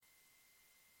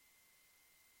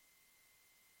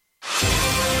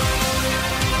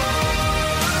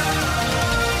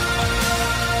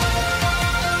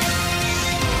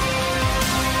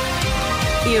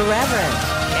irreverent,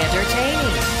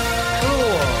 entertaining,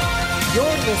 cool.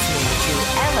 You're listening to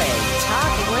LA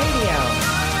Talk Radio.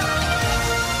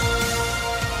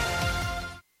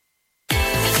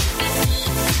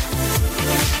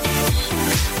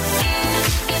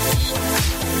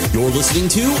 You're listening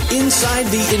to Inside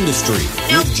the Industry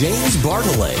with James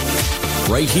Bartolet,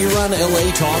 right here on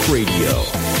LA Talk Radio.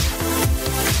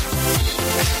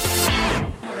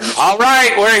 All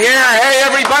right, we're here. Hey,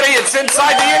 everybody, it's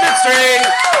Inside the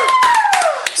Industry.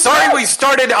 Sorry we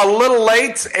started a little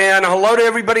late, and hello to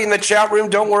everybody in the chat room.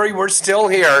 Don't worry, we're still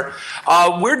here.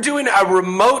 We're doing a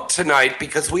remote tonight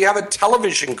because we have a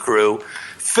television crew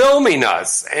filming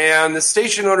us, and the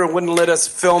station owner wouldn't let us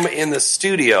film in the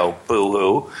studio,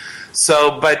 boo-hoo.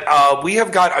 But we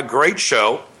have got a great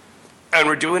show, and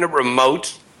we're doing it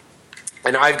remote,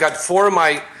 and I've got four of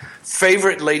my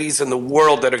favorite ladies in the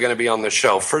world that are going to be on the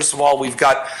show. First of all, we've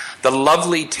got the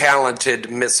lovely,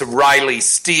 talented Miss Riley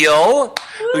Steele,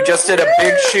 who just did a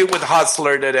big shoot with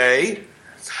Hustler today.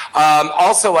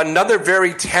 Also, another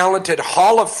very talented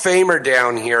Hall of Famer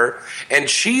down here, and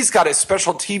she's got a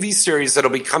special TV series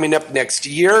that'll be coming up next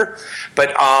year,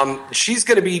 but she's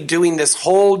going to be doing this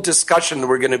whole discussion that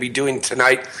we're going to be doing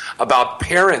tonight about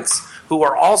parents who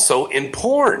are also in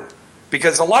porn,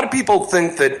 because a lot of people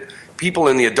think that people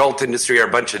in the adult industry are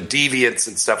a bunch of deviants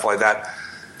and stuff like that.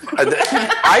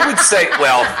 I would say,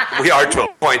 well, we are to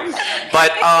a point.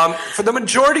 But for the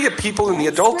majority of people in the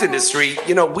adult industry,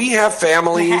 you know, we have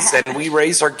families and we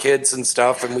raise our kids and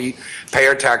stuff and we pay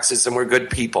our taxes and we're good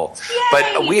people. Yay!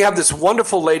 But we have this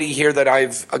wonderful lady here that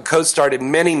I've co-starred in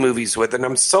many movies with, and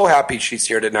I'm so happy she's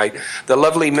here tonight. The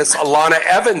lovely Miss Alana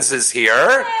Evans is here.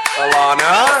 Yay!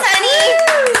 Alana. Thanks,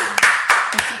 honey.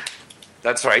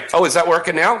 That's right. Oh, is that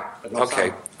working now?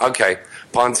 Okay.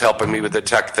 Pon's helping me with the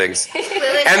tech things.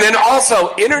 And then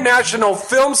also, international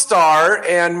film star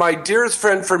and my dearest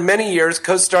friend for many years,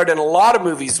 co-starred in a lot of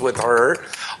movies with her.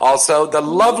 Also, the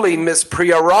lovely Miss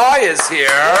Priya Rai is here.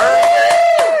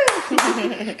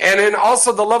 And then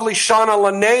also the lovely Shauna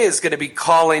Lene is going to be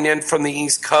calling in from the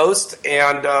East Coast.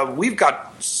 And we've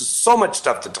got so much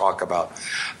stuff to talk about.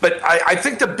 But I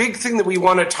think the big thing that we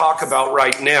want to talk about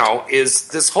right now is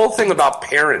this whole thing about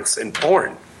parents and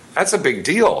porn. That's a big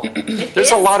deal.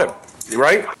 There's a lot of,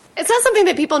 right? It's not something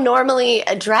that people normally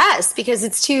address because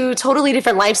it's two totally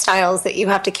different lifestyles that you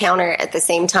have to counter at the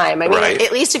same time. I mean, right.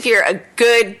 At least if you're a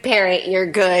good parent, you're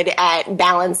good at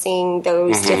balancing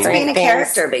those different being a things.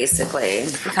 character, basically.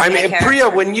 I mean, Priya,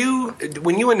 when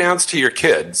you announced to your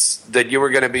kids that you were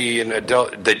going to be an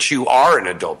adult, that you are an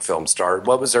adult film star,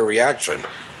 what was their reaction?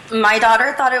 My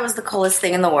daughter thought it was the coolest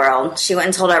thing in the world. She went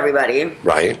and told everybody.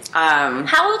 Right.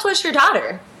 How old was your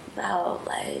daughter? About,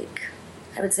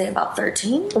 I would say about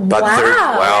 13. Wow.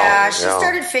 Yeah, she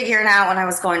started figuring out when I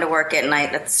was going to work at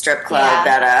night at the strip club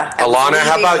that Alana,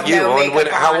 how about you?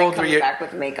 How old were you? Back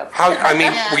with makeup.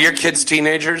 Were your kids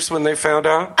teenagers when they found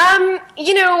out?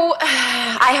 You know,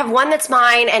 I have one that's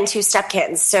mine and two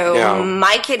stepkids. So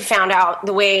my kid found out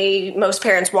the way most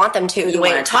parents want them to, the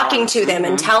way of talking to them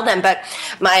and tell them. But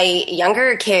my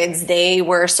younger kids, they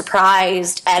were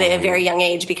surprised at a very young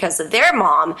age because of their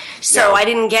mom. So I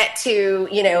didn't get to,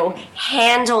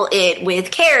 handle it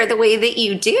with care the way that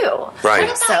you do. Right.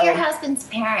 What about your husband's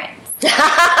parents? That's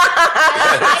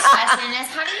my question is,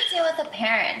 how do you deal with the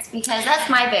parents? Because that's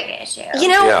my big issue. I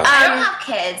don't have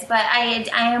kids, but I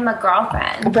am a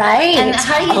girlfriend. Right. And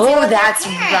how do you deal with that's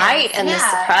their parents? right. And the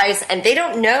surprise. And they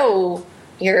don't know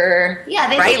you're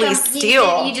Riley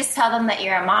Steele. You just tell them that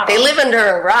you're a model. They live under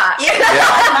a rock.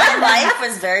 My life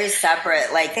was very separate.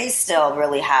 They still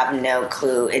really have no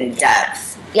clue in depth.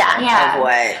 Of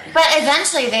what. But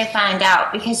eventually they find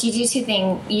out because you do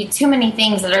too many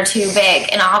things that are too big,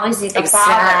 and obviously the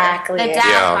father, the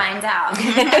dad finds out.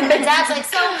 And the dad's like,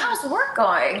 "So how's work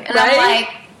going?" And I'm like,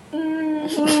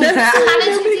 "How did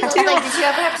you deal with it? Did you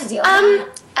ever have to deal with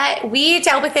it?" We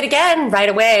dealt with it again right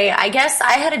away. I guess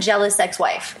I had a jealous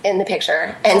ex-wife in the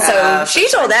picture. And so she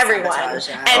told everyone.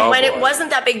 And when it wasn't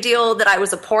that big deal that I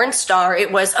was a porn star,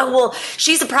 it was,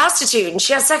 she's a prostitute and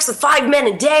she has sex with 5 men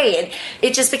a day. And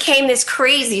it just became this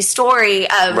crazy story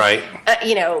of,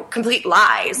 complete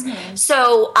lies. Mm-hmm.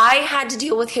 So I had to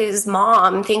deal with his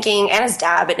mom thinking, and his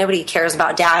dad, but nobody cares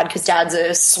about dad because dad's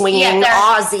a swinging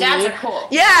Aussie. Dads are cool.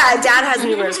 Yeah, dad has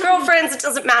numerous girlfriends. It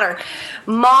doesn't matter.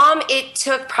 Mom, it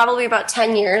took probably about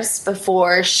 10 years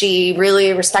before she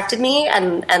really respected me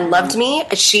and loved me.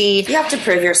 You have to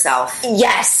prove yourself.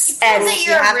 Yes. And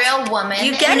you're a real woman.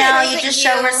 You just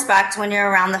show respect when you're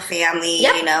around the family.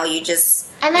 Yep. You just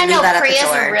And I know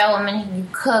Priya's a real woman. You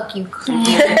cook, you clean,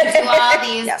 you do all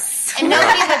these. Yes. And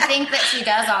nobody would think that she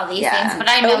does all these things, but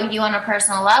I know you on a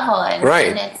personal level.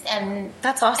 And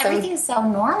that's awesome. Everything's so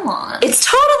normal. It's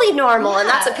totally normal, and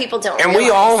that's what people don't realize. We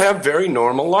all have very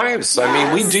normal lives. Yes. I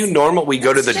mean, we do normal. We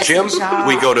go to the gym.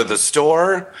 We go to the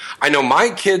store. I know my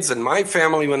kids and my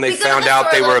family, when they found out,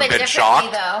 they were a bit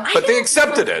shocked. But they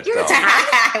accepted it, though.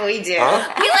 We do.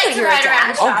 Huh? We like to ride around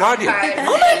the shopping cart.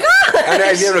 Oh, my God. And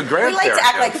I did a grandparent. We like to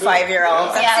act like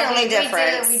 5-year-olds. That's the only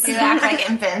difference. We do act like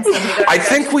infants. I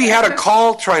think we had a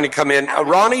call trying to come in.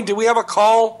 Ronnie, do we have a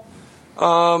call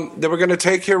that we're going to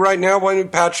take here right now? Why don't we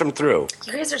patch them through?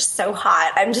 You guys are so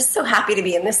hot. I'm just so happy to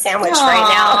be in this sandwich right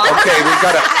now. Okay, we've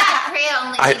got a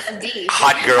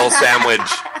hot girl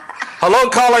sandwich. Hello,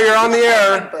 caller. You're on the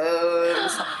air.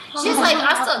 She's like,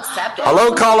 I'll still accept it.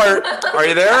 Hello, caller. Are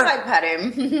you there? I pet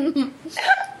him.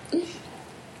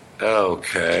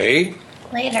 Okay.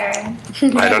 Later. I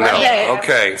don't know.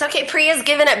 Okay. It's okay. Priya's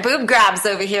giving it boob grabs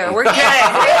over here. We're good. The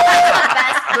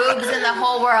best boobs in the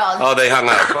whole world. Oh, they hung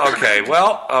up. Okay.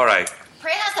 Well, all right.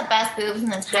 Priya has the best boobs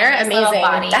in the entire They're amazing.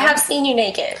 I have seen you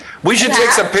naked. We should take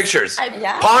some pictures.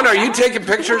 Pon, are you taking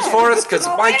pictures for us? Because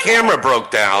my camera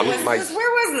broke down. Where was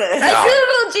this? I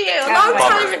Googled you a long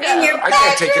time ago. I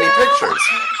can't take any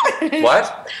pictures.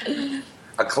 What?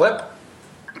 A clip?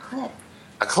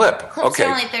 A clip. Clips are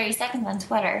only 30 seconds on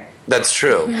Twitter. That's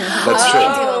true. That's true. You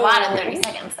can do a lot in 30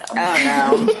 seconds, though. Oh, no.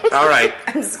 All right.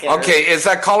 I'm scared. Okay, is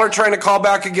that caller trying to call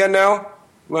back again now?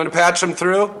 You want to patch them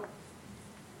through?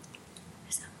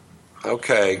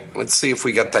 Okay, let's see if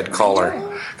we get that caller.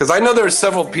 Because I know there are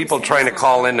several people trying to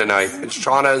call in tonight.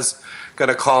 Shauna's going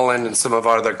to call in and some of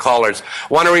our other callers.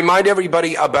 Want to remind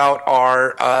everybody about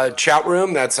our chat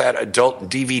room. That's at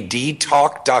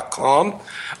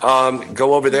adultdvdtalk.com.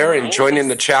 Go over there and join in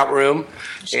the chat room.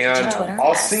 And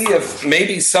I'll see if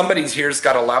maybe somebody here's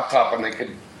got a laptop and they could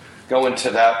go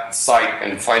into that site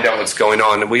and find out what's going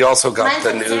on. And we also got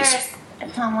the news.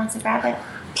 If Tom wants to grab it.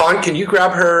 Pon, can you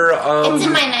grab her it's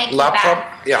in my Nike laptop?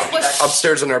 Bag. Yeah,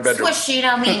 upstairs in our bedroom. Swish, you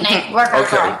don't mean Nike workout.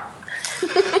 Okay.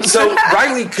 So,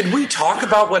 Riley, could we talk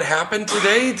about what happened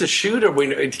today, the shoot, or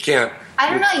we can't? I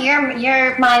don't know.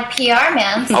 You're my PR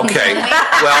man. Okay.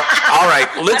 Well, all right.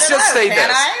 Let's just say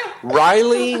this.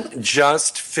 Riley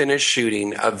just finished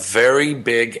shooting a very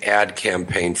big ad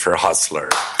campaign for Hustler.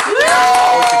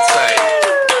 All we can say.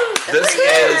 This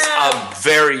is a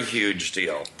very huge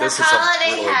deal. This is a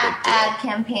really big deal. Ad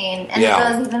campaign, and it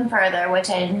goes even further, which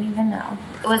I didn't even know.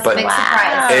 It was a big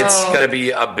surprise. It's going to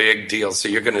be a big deal. So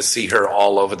you're going to see her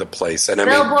all over the place, and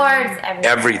billboards,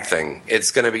 everything.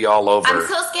 It's going to be all over. I'm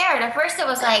so scared. At first, it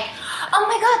was like, "Oh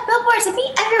my God, billboards of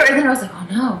me everywhere," and then I was like,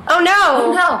 "Oh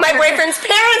no, my boyfriend's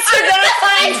parents are going to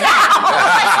find out." Oh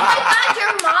my God,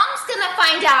 your mom's going to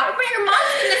find out. Your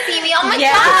mom's going to see me. Oh my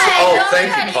God. Oh,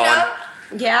 thank you, Pon.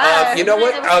 Yeah. You know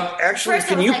what? Actually,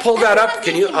 can you pull that up?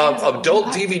 Can you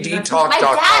adultdvdtalk.com? My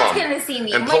dad's going to see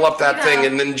me. And pull up that thing,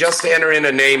 and then just enter in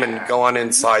a name and go on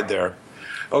inside there.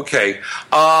 Okay. The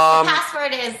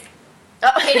password is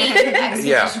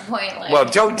exclamation point. Well,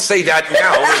 don't say that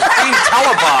now. It's being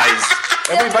televised.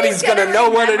 Everybody's going to know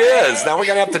what it is. Now we're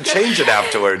going to have to change it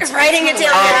afterwards. Writing it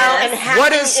down now and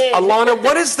Alana,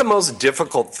 what is the most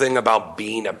difficult thing about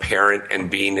being a parent and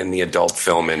being in the adult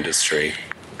film industry?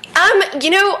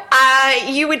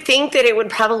 You would think that it would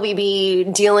probably be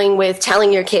dealing with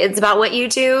telling your kids about what you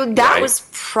do. That was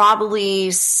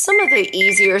probably some of the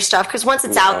easier stuff, because once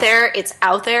it's out there, it's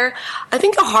out there. I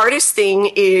think the hardest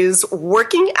thing is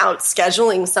working out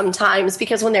scheduling sometimes,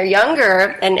 because when they're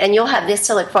younger, and you'll have this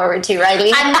to look forward to,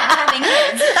 Riley. I'm not having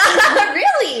kids.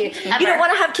 Really? Ever. You don't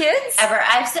want to have kids? Ever.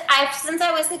 I've since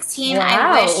I was 16,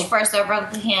 I wished for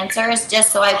cervical cancers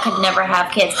just so I could never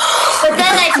have kids. But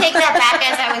then I take that back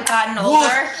as I was gotten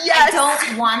older. I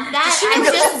don't want that. I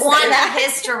just want a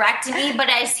hysterectomy, but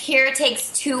I hear it takes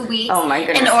 2 weeks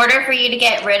in order for you to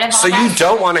get rid of all that. So you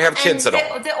don't want to have kids at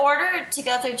all? The order to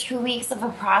go through 2 weeks of a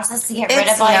process to get rid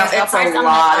of all your cell parts.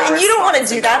 And you don't want to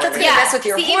do that. That's going to mess with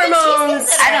your hormones.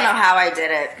 I don't know how I did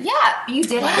it. Yeah, you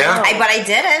did it. Yeah. But I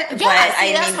did it. But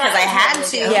because I had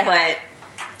to. But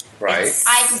right.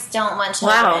 I just don't want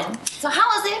children. Wow. So how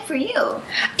was it for you?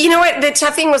 You know what? The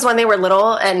tough thing was when they were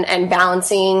little and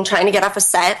balancing, trying to get off a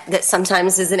set that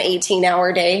sometimes is an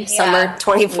 18-hour day. Some are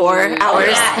 24 hours.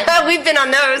 Yeah. We've been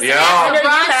on those. Yeah.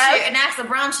 An Axel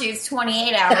Brown shoots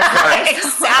 28 hours.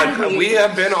 Exactly. We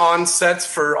have been on sets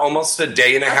for almost a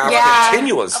day and a half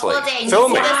continuously. A full day.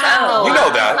 Filming. You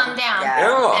know that. Come down.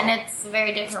 Yeah. And it's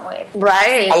very different way.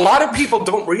 Right. A lot of people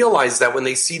don't realize that when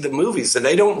they see the movies, and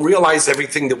they don't realize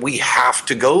everything that we have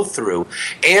to go through,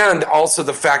 and also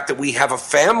the fact that we have a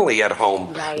family at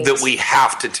home that we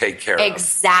have to take care of.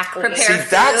 Exactly. See,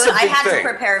 that's a big I have thing. to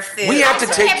prepare food. We have to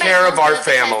take care of our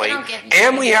family,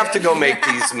 and we have to go make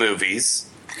these movies.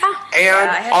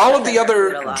 And all of the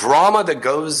other drama that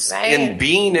goes in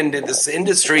being into this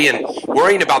industry and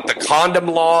worrying about the condom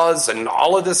laws and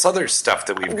all of this other stuff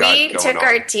that we've got going on. We took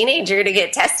our teenager to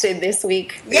get tested this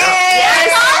week. Yay!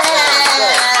 Yes!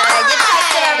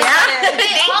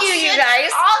 Thank you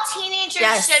guys. All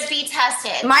teenagers should be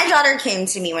tested. My daughter came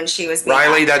to me when she was being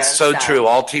Riley, active, that's so true.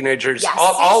 All teenagers,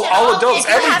 all adults,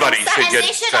 everybody should get tested.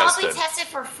 They should all be tested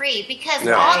for free because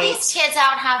all these kids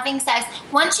out having sex,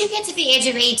 once you get to the age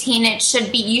of 18,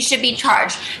 you should be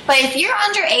charged. But if you're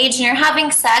underage and you're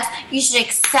having sex, you should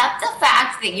accept the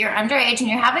fact that you're underage and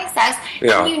you're having sex,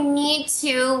 and you need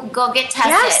to go get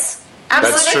tested. Yes.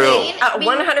 Absolutely. That's true.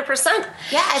 100%.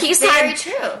 Yeah, it's very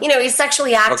true. He's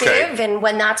sexually active, and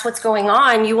when that's what's going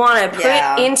on, you want to put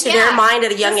it into their mind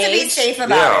at a young age. To be safe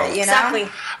about it, Exactly.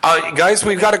 Guys,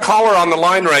 we've got a caller on the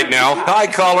line right now. Hi,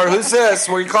 caller. Who's this?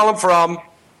 Where are you calling from?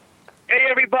 Hey,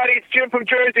 everybody. It's Jim from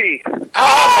Jersey. Oh,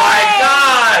 my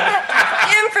God.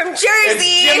 Jim from Jersey.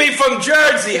 It's Jimmy from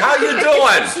Jersey. How you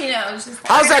doing?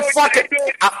 How's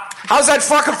that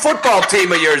fucking football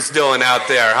team of yours doing out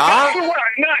there, huh?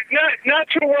 Not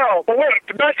too well, but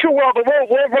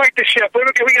we'll right the ship. We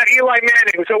got Eli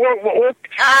Manning, so we'll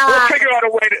figure out a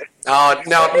way to. Oh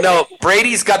no!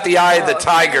 Brady's got the eye of the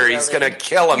tiger. He's going to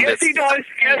kill him. Yes, he does.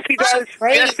 Yes, he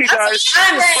does.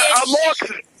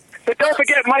 But don't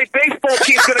forget, my baseball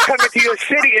team's going to come into your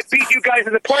city and beat you guys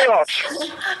in the playoffs.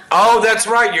 Oh, that's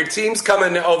right. Your team's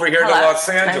coming over here to Los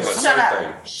Angeles.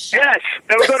 Yes,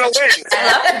 and we're going to win.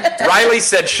 Riley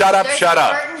said, "Shut up, shut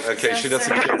up." Okay, she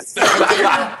doesn't care.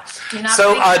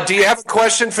 So, do you have a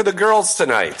question for the girls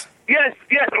tonight? Yes.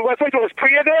 Well, first of all, is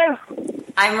Priya there?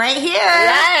 I'm right here.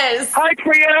 Yes. Hi,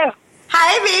 Priya.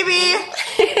 Hi, baby.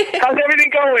 How's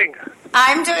everything going?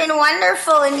 I'm doing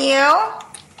wonderful, and you?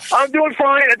 I'm doing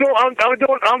fine. I'm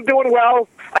doing well.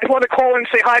 I just want to call and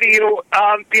say hi to you.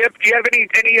 Do you have any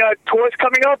tours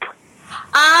coming up?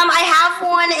 I have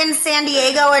one in San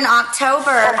Diego in October.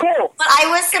 Oh, cool. But I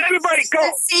was supposed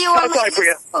to see you on the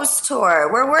East Coast tour.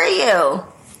 Where were you?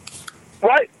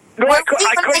 What? No, I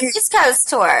couldn't. The East Coast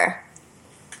tour.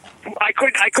 I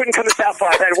couldn't come to South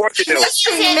Florida. I had work to do. You missed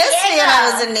me when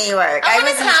I was in New York. I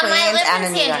was in Queens and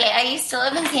in New York. I used to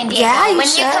live in San Diego. Yeah, when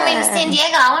you're coming to San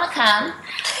Diego, I want to come.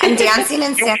 I'm dancing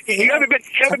in San Diego. You haven't been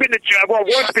to. Well,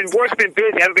 work's been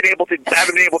busy. I haven't been able to. I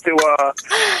thought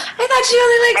you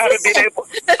only liked I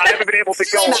haven't been able to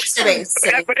go.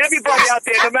 But everybody out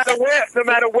there, no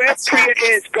matter where Priya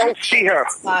is, go see her.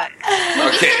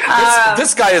 Okay,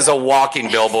 this guy is a walking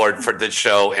billboard for this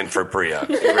show and for Priya.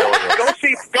 He really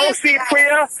is. Go see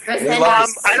Priya. I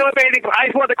don't have anything. I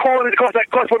just wanted to call in because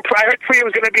when I heard Priya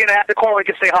was going to be in, I had to call and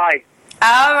just say hi.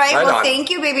 All right. Thank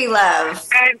you, baby love.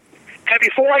 And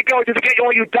before I go, just to get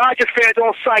all you Dodgers fans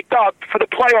all psyched up for the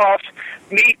playoffs,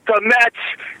 meet the Mets,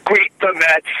 greet the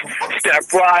Mets,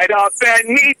 step right up and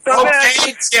meet the Mets.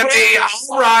 Okay, Jimmy.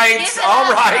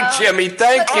 All right, Jimmy.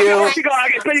 Thank you. Let's go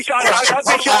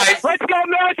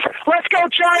Mets. Let's go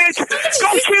Giants. Go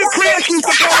see Priya. She's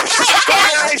the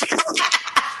best.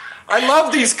 I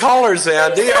love these callers,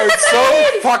 man. They are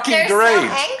so fucking great.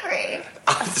 So angry.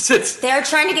 They're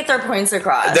trying to get their points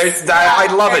across. I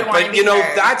love it, but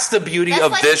that's the beauty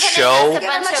of this show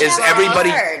is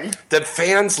everybody. The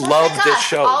fans love this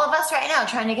show. All of us right now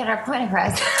trying to get our point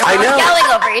across. I know,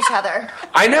 yelling over each other.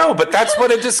 I know, but that's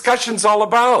what a discussion's all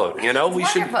about. We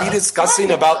should be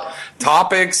discussing about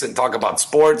topics and talk about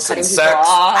sports and sex.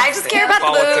 I just care about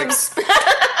politics. The boobs.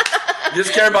 You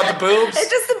just care about the boobs? It's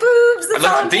just the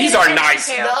boobs. These are nice.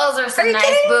 Those are some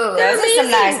nice boobs. Those are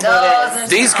some nice boobs.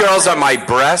 These girls are my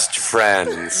breast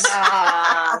friends.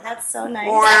 Aw, that's so nice.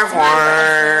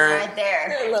 Right there.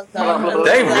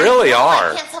 They really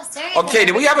are. Okay,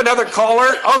 do we have another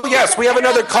caller? Oh, yes, we have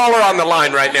another caller on the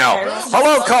line right now.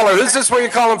 Hello, caller. Who's this? Where are you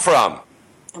calling from?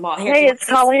 Hey, it's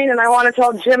Colleen, and I want to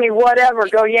tell Jimmy, whatever,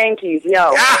 go Yankees,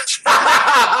 yo.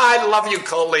 I love you,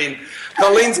 Colleen.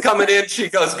 Colleen's coming in. She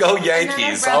goes, go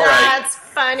Yankees. All right. That's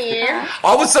funny.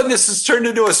 All of a sudden, this has turned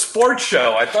into a sports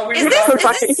show. I thought we were... Is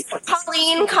this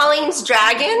Colleen's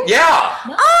Dragon? Yeah.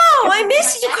 Oh, I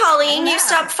miss you, Colleen. You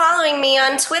stopped following me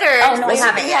on Twitter. Oh, no, we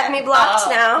haven't You have me blocked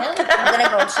now. I'm going to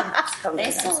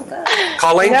go.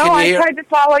 Colleen, no, can you hear? I tried to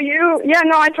follow you. Yeah,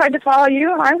 no, I tried to follow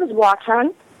you, and I was blocked,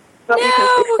 hon. But we can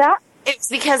fix that. It's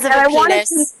because of a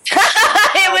penis.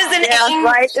 It was an aim.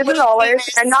 Right, as always,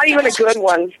 and not even a good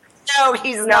one. No,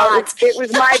 he's not. It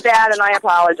was my bad, and I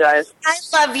apologize. I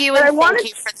love you, and thank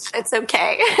you for that. It's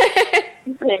okay.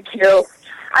 Thank you.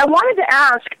 I wanted to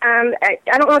ask, I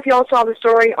don't know if you all saw the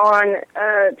story on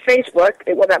Facebook.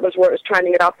 That was where it was trying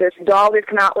to get off this doll they've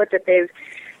come out with, that they've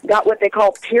got what they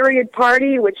call Period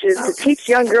Party, which is to teach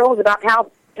young girls about how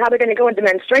they're going to go into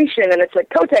menstruation, and it's a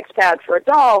Kotex pad for a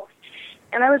doll.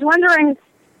 And I was wondering,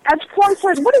 as porn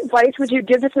stars, what advice would you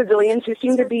give the civilians who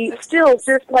seem to be still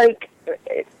just like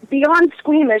beyond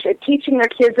squeamish at teaching their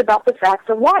kids about the facts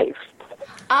of life?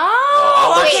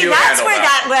 Okay, that's where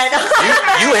that went.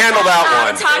 You handle that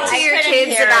one. Talk to your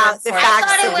kids about the facts of life. I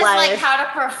thought it was like how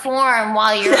to perform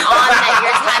while you're on at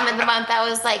your time of the month. That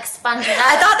was like sponged up.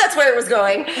 I thought that's where it was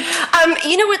going.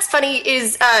 You know what's funny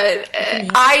is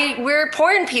we're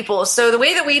porn people, so the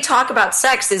way that we talk about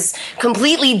sex is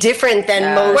completely different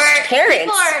than most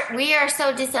parents. We are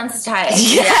so desensitized.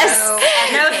 Yes.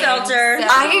 No filter.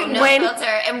 No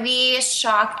filter, and we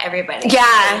shock everybody.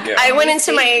 Yeah. I went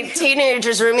into my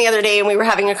teenager's room the other day, and we were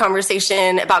having a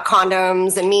conversation about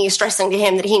condoms and me stressing to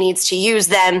him that he needs to use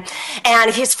them,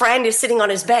 and his friend is sitting on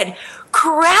his bed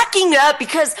cracking up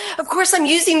because, of course, I'm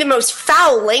using the most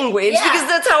foul language because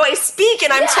that's how I speak,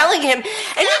 and I'm telling him,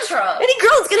 any girl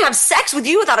that's gonna have sex with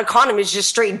you without a condom is just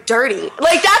straight dirty.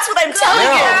 Like, that's what I'm telling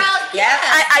him. Yeah,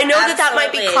 I know that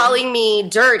might be calling me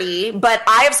dirty, but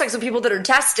I have sex with people that are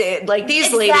tested, like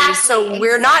these ladies, so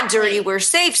we're not dirty, we're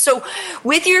safe. So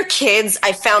with your kids,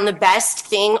 I found the best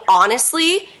thing,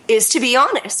 honestly, is to be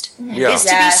honest. Is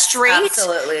to be straight.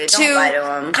 Absolutely. Don't lie to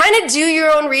them. Kind of do your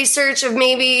own research of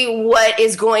maybe what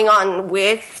is going on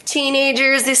with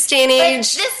teenagers this day and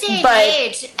age. This day and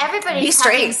age, everybody's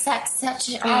having sex at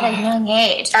a young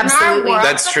age. Absolutely.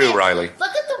 That's true, Riley.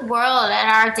 Look at the world at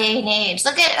our day and age.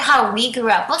 Look at how we grew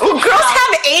up. Girls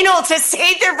have anal to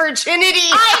save their virginity.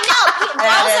 I know.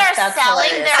 Girls are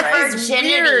selling their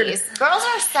virginities. Girls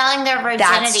are selling their virginities.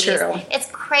 That's true. It's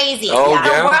crazy. Oh, the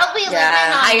world we live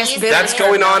in. That's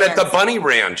going on at the Bunny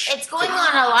Ranch. It's going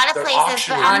on in a lot of places,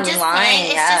 but I'm just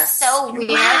saying, it's just so weird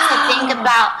to think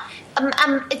about.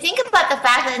 Think about the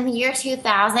fact that in the year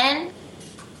 2000,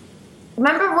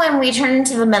 remember when we turned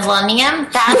into the millennium?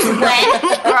 That's when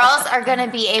girls are going to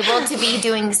be able to be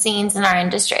doing scenes in our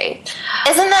industry.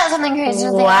 Isn't that something crazy to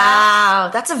think about?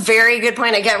 Wow, that's a very good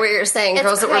point. I get what you're saying.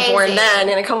 Girls that were born then,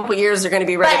 in a couple of years, are going to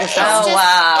be ready to film. It's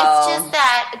just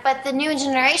that, but the new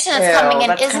generation that's coming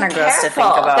in isn't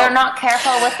careful. They're not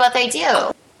careful with what they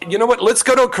do. You know what? Let's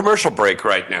go to a commercial break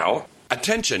right now.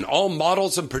 Attention, all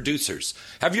models and producers.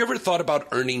 Have you ever thought about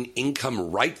earning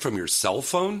income right from your cell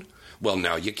phone? Well,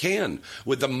 now you can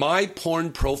with the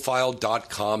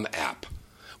MyPornProfile.com app.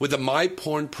 With the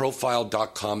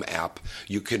MyPornProfile.com app,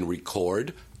 you can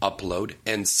record, upload,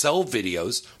 and sell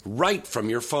videos right from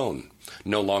your phone.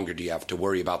 No longer do you have to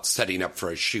worry about setting up for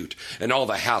a shoot and all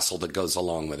the hassle that goes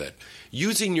along with it.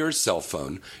 Using your cell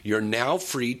phone, you're now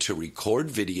free to record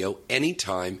video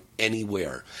anytime,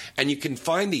 anywhere. And you can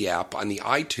find the app on the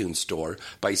iTunes Store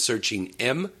by searching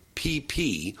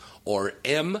MPP or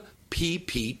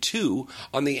MPP2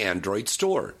 on the Android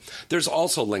Store. There's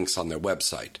also links on their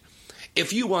website.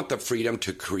 If you want the freedom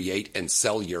to create and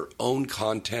sell your own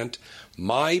content,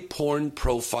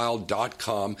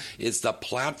 MyPornProfile.com is the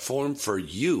platform for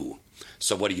you.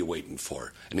 So what are you waiting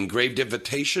for? An engraved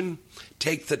invitation?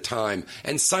 Take the time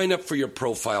and sign up for your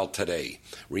profile today.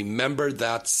 Remember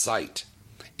that site.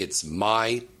 It's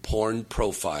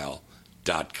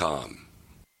MyPornProfile.com.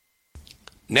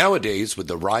 Nowadays, with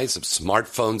the rise of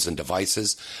smartphones and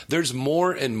devices, there's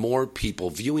more and more people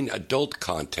viewing adult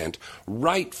content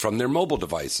right from their mobile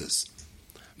devices.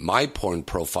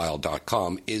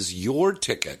 MyPornProfile.com is your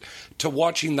ticket to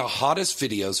watching the hottest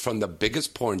videos from the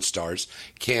biggest porn stars,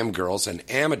 cam girls, and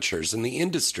amateurs in the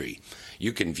industry.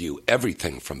 You can view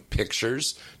everything from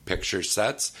pictures, picture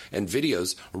sets, and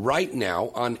videos right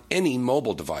now on any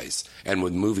mobile device. And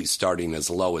with movies starting as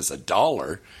low as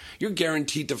 $1, you're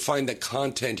guaranteed to find the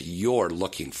content you're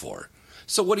looking for.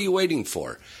 So what are you waiting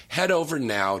for? Head over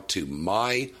now to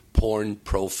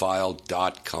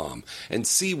MyPornProfile.com and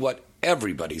see what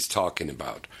everybody's talking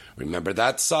about. Remember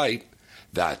that site?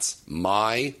 That's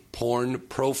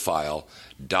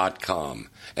MyPornProfile.com.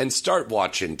 And start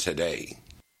watching today.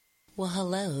 Well,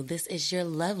 hello, this is your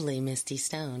lovely Misty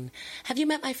Stone. Have you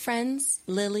met my friends,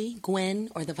 Lily, Gwen,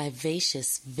 or the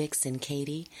vivacious Vixen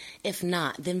Katie? If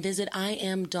not, then visit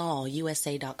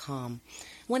IamDollUSA.com.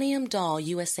 1AM Doll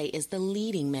USA is the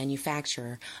leading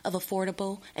manufacturer of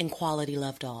affordable and quality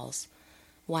love dolls.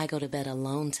 Why go to bed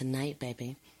alone tonight,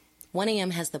 baby?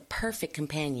 1AM has the perfect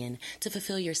companion to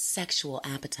fulfill your sexual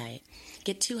appetite.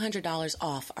 Get $200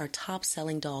 off our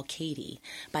top-selling doll, Katie,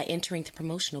 by entering the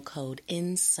promotional code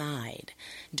INSIDE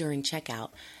during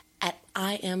checkout at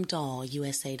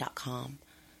imdollusa.com.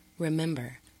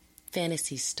 Remember,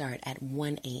 fantasies start at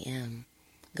 1 a.m.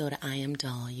 Go to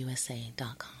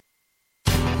imdollusa.com.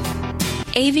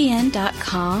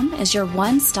 AVN.com is your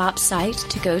one-stop site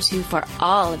to go to for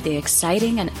all of the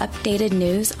exciting and updated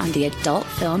news on the adult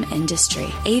film industry.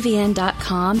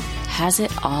 AVN.com has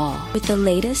it all. With the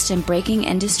latest and breaking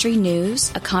industry news,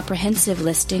 a comprehensive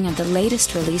listing of the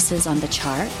latest releases on the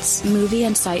charts, movie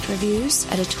and site reviews,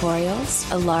 editorials,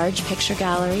 a large picture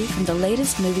gallery from the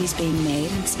latest movies being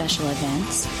made and special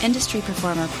events, industry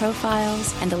performer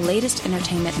profiles, and the latest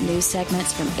entertainment news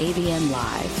segments from AVN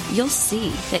Live. You'll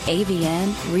see that AVN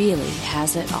really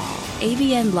has it all.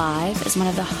 AVN Live is one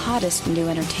of the hottest new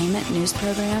entertainment news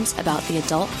programs about the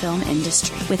adult film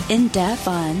industry, with in-depth,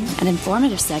 fun, and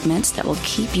informative segments that will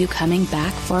keep you coming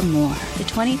back for more. The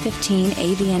 2015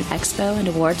 AVN Expo and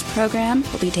Awards program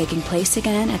will be taking place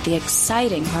again at the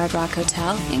exciting Hard Rock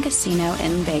Hotel and Casino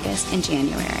in Vegas in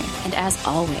January. And as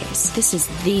always, this is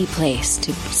the place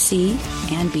to see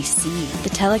and be seen.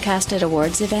 The telecasted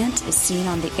awards event is seen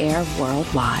on the air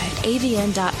worldwide.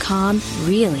 AVN.com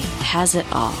really has it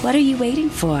all. What are you waiting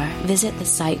for? Visit the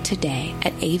site today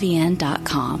at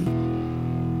avn.com.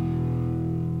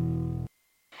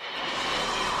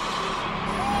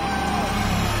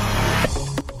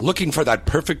 Looking for that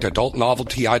perfect adult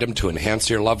novelty item to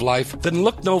enhance your love life? Then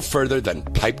look no further than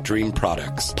Pipe Dream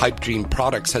Products. Pipe Dream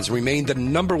Products has remained the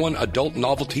 #1 adult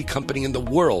novelty company in the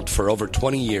world for over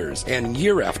 20 years. And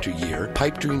year after year,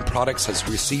 Pipe Dream Products has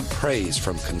received praise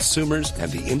from consumers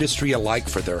and the industry alike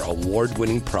for their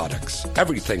award-winning products.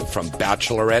 Everything from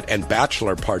bachelorette and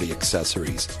bachelor party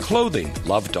accessories, clothing,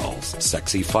 love dolls,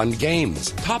 sexy fun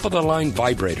games, top-of-the-line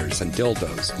vibrators and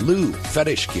dildos, lube,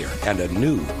 fetish gear, and a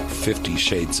new 50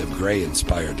 Shades of Grey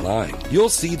inspired line. You'll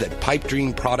see that Pipe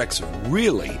Dream Products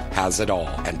really has it all,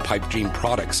 and Pipe Dream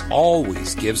Products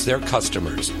always gives their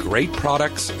customers great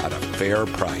products at a fair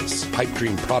price. Pipe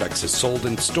Dream Products is sold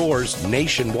in stores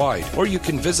nationwide, or you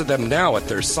can visit them now at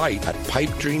their site at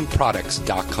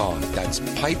pipedreamproducts.com. That's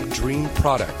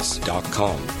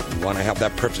pipedreamproducts.com. You want to have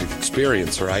that perfect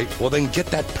experience, right? Well, then get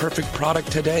that perfect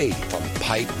product today from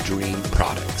Pipe Dream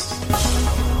Products.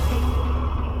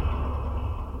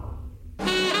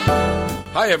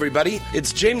 Hi, everybody.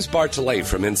 It's James Bartolet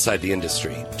from Inside the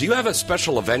Industry. Do you have a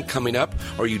special event coming up,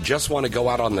 or you just want to go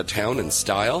out on the town in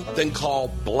style? Then call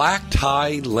Black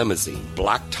Tie Limousine.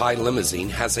 Black Tie Limousine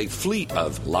has a fleet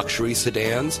of luxury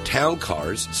sedans, town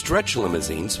cars, stretch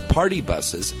limousines, party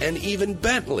buses, and even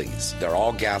Bentleys. They're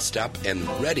all gassed up and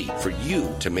ready for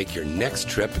you to make your next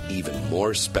trip even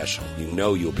more special. You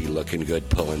know you'll be looking good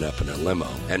pulling up in a limo.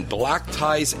 And Black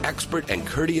Tie's expert and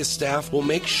courteous staff will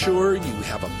make sure you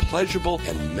have a pleasurable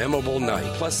and memorable night.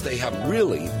 Plus, they have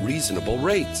really reasonable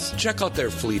rates. Check out their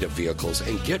fleet of vehicles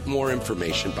and get more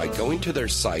information by going to their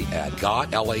site at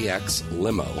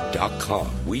gotlaxlimo.com.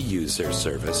 We use their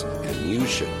service, and you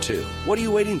should too. What are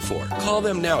you waiting for? Call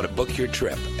them now to book your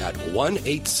trip at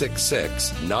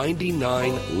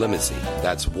 1-866-99-Limousine.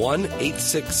 That's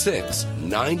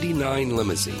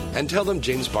 1-866-99-Limousine. And tell them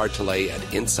James Bartolet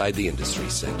at Inside the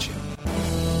Industry sent you.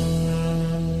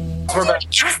 We're back.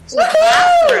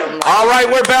 All right,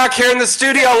 we're back here in the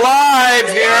studio live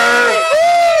here.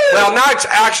 Well, not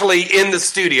actually in the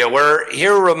studio. We're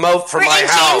here remote from my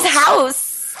house. James'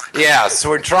 house. Yeah, so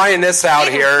we're trying this out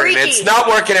here, and it's not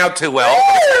working out too well.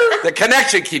 The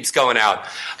connection keeps going out.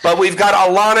 But we've got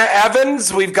Alana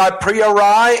Evans, we've got Priya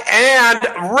Rai, and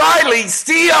Riley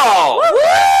Steele.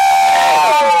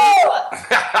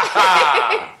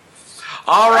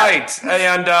 All right,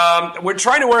 and we're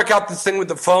trying to work out this thing with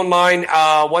the phone line.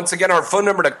 Once again, our phone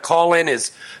number to call in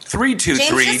is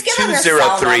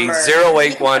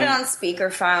 323-203-0815. Put it on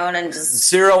speakerphone and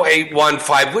just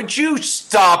 0815. Would you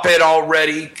stop it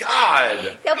already?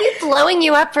 God. They'll be blowing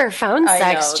you up for phone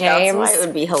sex, James. That's why it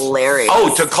would be hilarious.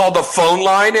 Oh, to call the phone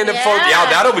line in a phone? Yeah,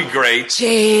 that'll be great.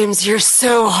 James, you're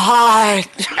so hot.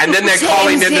 And then they're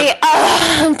calling in the...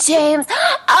 Oh, James.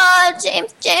 Oh,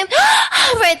 James.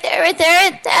 Right there. James.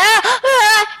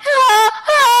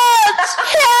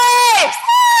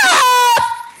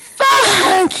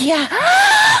 Fuck yeah.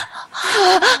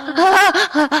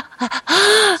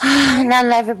 Not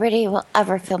everybody will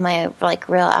ever feel my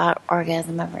real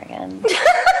orgasm ever again.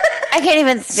 I can't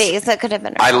even speak, so it could have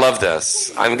been. I love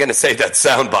this. I'm going to save that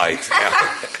soundbite. Yeah.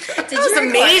 That was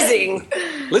amazing.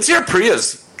 Let's hear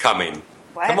Priya's coming.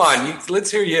 What? Come on,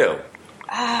 let's hear you.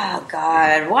 Oh,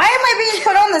 God. Why am I being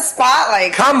put on the spot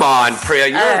like Come on, Priya.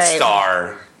 You're a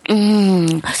star.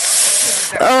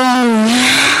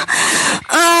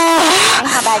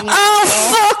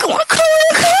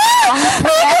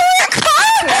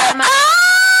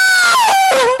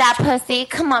 That pussy.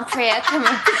 Come on, Priya. Come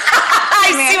on. I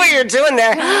see what you're doing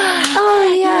there. Oh,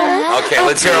 yeah. Okay,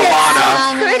 let's hear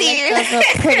Alana. Pretty. Those little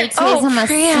pretty titties. I'm going to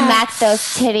smack those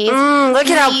titties. Look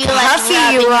at how puffy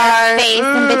you are. Your face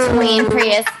in between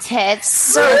Priya's tits.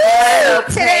 So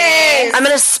good. titties? I'm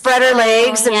going to spread her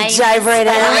legs and dive right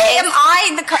in. Am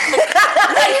I the...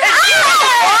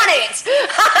 on it.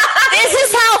 This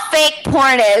is how fake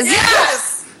porn is.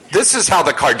 Yes. This is how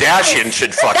the Kardashians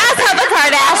should fucking That's be. how the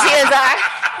Kardashians are.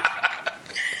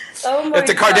 Oh my If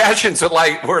the Kardashians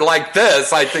were like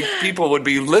this, I think people would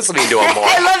be listening to them more.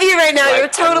 I love you right now. Like, You're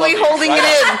totally holding it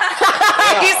in.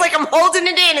 He's like, I'm holding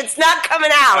it in. It's not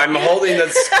coming out. I'm holding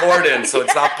the cord in so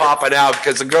it's not popping out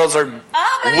because the girls are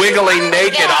wiggling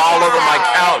naked all over my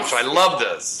couch. I love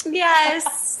this.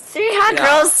 Yes. 3 hot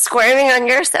girls squirming on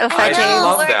your sofa. I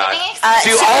love that.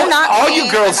 Do all you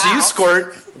girls, do you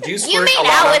squirt? Do you squirt You made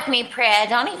out with me, Priya.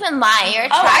 Don't even lie. You're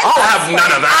I'll have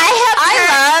none of that.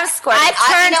 I love squirting.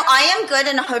 I've I am good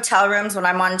in hotel rooms when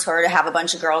I'm on tour to have a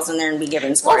bunch of girls in there and be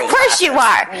given squirting. Well, of course you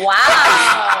are.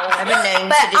 Wow. I've been known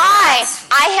But to do that.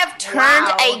 I have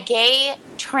turned a gay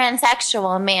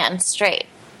transsexual man straight.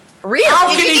 Really? How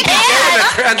can you be gay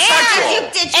and a transsexual?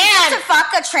 Did you get to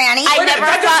fuck a tranny? I never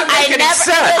that doesn't make any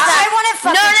sense. I want to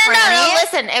fuck a tranny. No.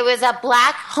 Listen, it was a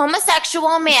black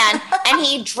homosexual man, and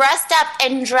he dressed up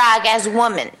in drag as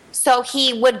woman. So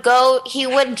he would dress.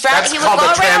 That's he would called go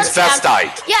a around transvestite.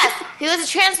 town. Yes, he was a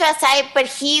transvestite, but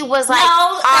he was like,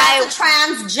 that's a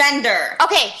transgender.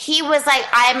 Okay, he was like,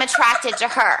 I'm attracted to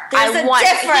her. There's a He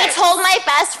difference. told my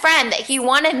best friend that he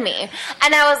wanted me,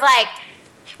 and I was like.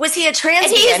 Was he a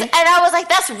transient? And I was like,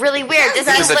 that's really weird. He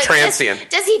was a transient.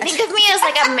 Does he think of me as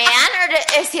like a man, or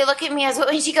does he look at me as?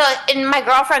 And she goes, and my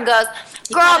girlfriend goes,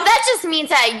 "Girl, that just means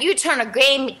that you turn a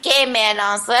gay man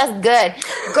on, so that's good."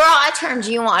 Girl, I turned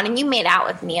you on, and you made out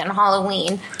with me on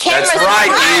Halloween. That's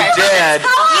right, you did.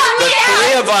 The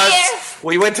 3 of us,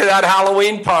 we went to that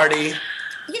Halloween party.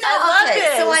 You know,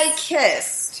 so I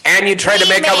kissed. And you tried to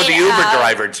make out with the Uber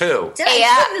driver, too. Did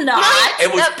I not? It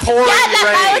was pouring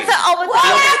rain.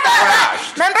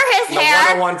 Remember his The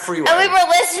hair? 101 freeway. And we were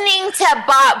listening to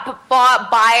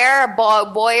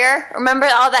Boyer. Remember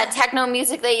all that techno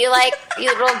music that you like?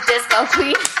 You little disco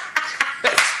queen.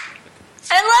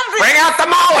 I love this. Bring out the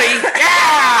Molly!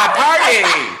 Yeah, party!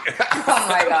 Oh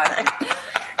my god.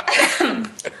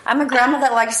 I'm a grandma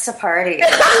that likes to party.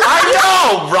 I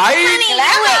know, right?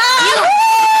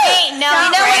 You know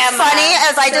what's funny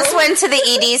is I just went to the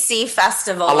EDC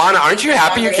festival. Alana, aren't you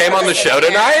happy you came on the show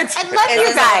tonight? I love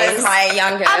you guys. My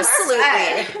youngest.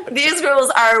 Absolutely. These girls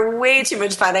are way too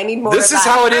much fun. I need more This of is that.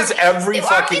 how it is every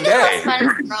fucking day.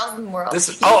 Girls in the world. This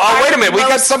is, wait a minute. We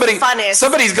got somebody.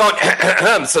 Somebody's going.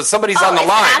 So somebody's on the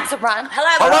line. Hello.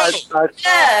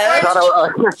 I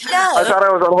thought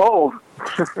I was on hold.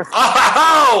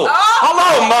 Hello,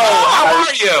 Mo. How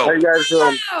are you? How you guys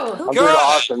doing? I'm doing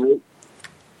awesome.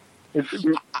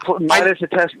 Minus the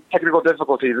technical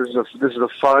difficulties, this is a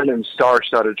fun and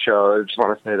star-studded show. I just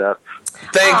want to say that.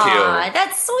 Thank you.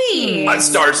 That's sweet. A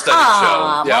star-studded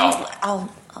show. Yeah. All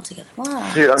together.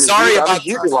 Wow. Dude, I'm Sorry I'm a about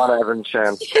huge Alana Evans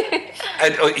fan.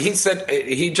 And he said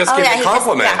he just gave a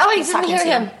compliment. Oh, I didn't hear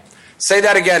him. Say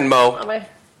that again, Mo.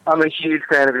 I'm a huge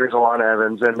fan of yours, Alana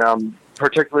Evans, and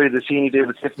particularly the scene you did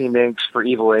with Tiffany Minks for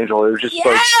Evil Angel. It was just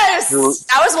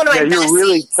that was one of my best you're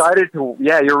really scenes. excited to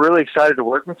you're really excited to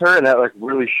work with her, and that like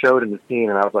really showed in the scene.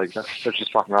 And I was like, that's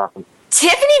just fucking awesome.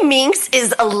 Tiffany Minks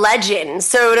is a legend,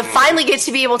 so to finally get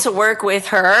to be able to work with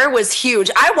her was huge.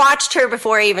 I watched her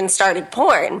before I even started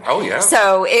porn. Oh, yeah.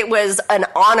 So it was an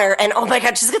honor, and oh my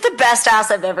god, she's got the best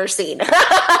ass I've ever seen.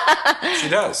 She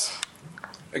does.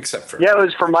 Except for... Yeah, it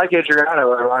was for Mike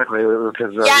Adriano, ironically,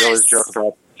 because we always joke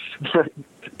about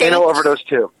Anal Overdose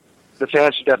 2. The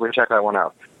fans should definitely check that one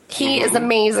out. He is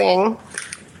amazing.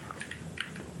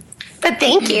 But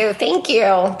thank you.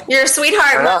 You're a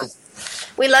sweetheart.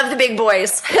 We love the big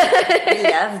boys. We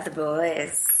love the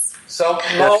boys. So, Mo,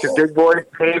 that's your big boy.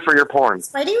 Pay for your porn.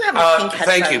 Why do you have a pink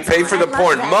thank you. Pay for the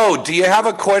porn. Mo, do you have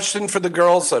a question for the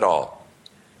girls at all?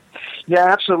 Yeah,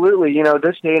 absolutely. You know,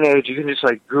 this day and age, you can just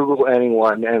like Google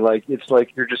anyone, and like it's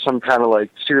like you're just some kind of like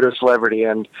pseudo celebrity.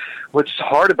 And what's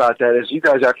hard about that is you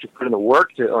guys actually put in the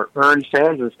work to or earn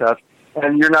fans and stuff,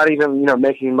 and you're not even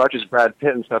making much as Brad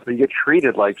Pitt and stuff, but you get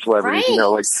treated like celebrities. Right.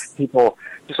 Like people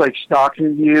just like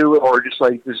stalking you, or just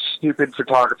like this stupid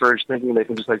photographers thinking they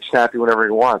can just like snap you whenever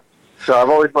you want. So I've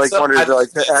always wondered to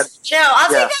add. No, I'll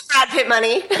take that Brad Pitt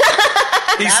money.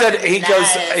 He said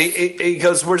he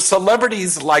goes. We're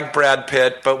celebrities like Brad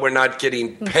Pitt, but we're not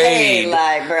getting paid.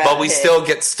 Like Brad but we Pitt. still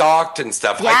get stalked and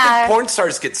stuff. Yeah. I think porn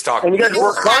stars get stalked. And you guys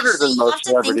work harder than most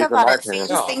Think celebrities. about it. in They my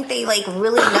just think they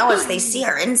really know us. They see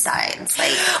our insides. They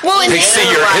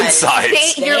see your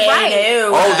insides. You're right.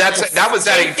 Oh, that was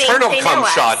that eternal cum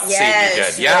shot scene you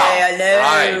did. Yeah,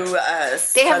 right.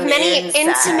 They have many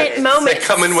intimate moments. They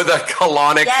come in with a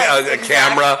colonic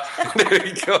camera.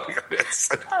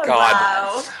 God,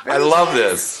 wow. I love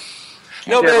this.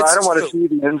 No, but but I don't want to see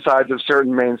the insides of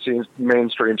certain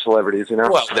mainstream celebrities.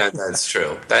 Well, that's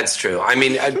true. That's true. I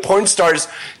mean, porn stars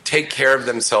take care of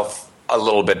themselves a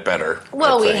little bit better.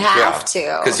 Well, we have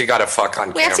to. Because you got to fuck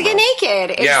on camera. We have to get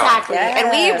naked. Exactly. And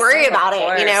we worry about it,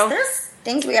 There's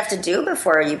things we have to do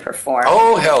before you perform.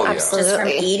 Oh, hell yeah. Just from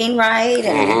eating right.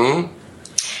 And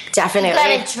Definitely. You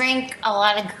gotta drink a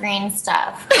lot of green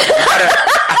stuff. You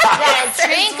gotta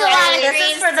drink a lot of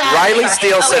green stuff. Riley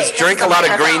Steele says drink a lot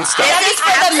of green stuff. This is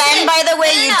for the men, by the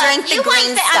way. You drink the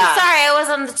green stuff. I'm sorry, I was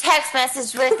on the text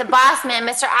message with the boss man,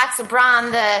 Mr.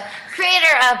 Oxybron, the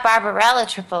creator of Barbarella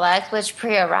XXX, which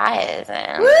Priya Raya is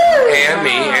in. And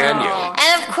me and you.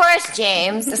 And of course,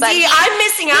 James. See, I'm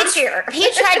missing out here.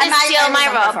 He tried to steal my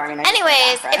role.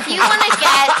 Anyways, if you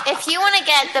want to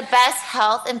get the best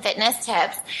health and fitness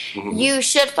tips, you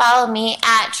should follow me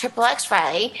at XXX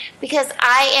Riley, because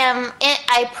I am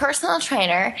a personal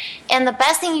trainer, and the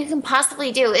best thing you can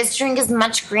possibly do is drink as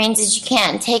much greens as you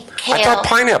can. Take kale. I thought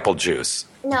pineapple juice.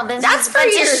 No, that's a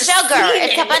bunch of sugar.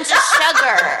 It's a bunch of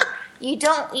sugar. You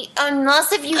don't,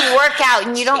 unless if you work out,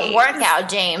 and you don't work out,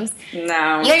 James.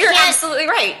 No. You're absolutely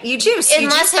right. You juice. You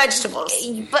juice vegetables.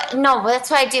 But that's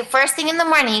what I do. First thing in the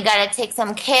morning, you got to take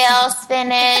some kale,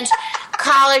 spinach,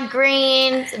 collard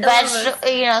greens,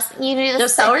 vegetables. You do the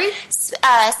celery.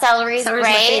 Celery is Celery's my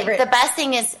great. favorite. The best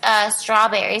thing is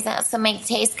strawberries. That also make it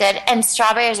taste good. And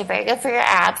strawberries are very good for your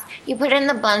abs. You put it in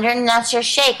the blender, and that's your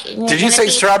shake. Did you say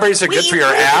strawberries are good for your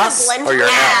ass or your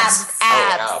abs?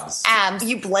 Abs.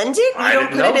 You blend it? You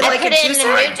don't put it in like a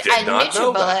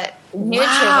NutriBullet.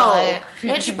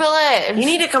 NutriBullet. You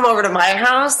need to come over to my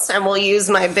house, and we'll use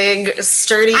my big,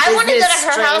 sturdy I want to go to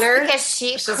her strainer. house because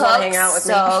she She's gonna hang out with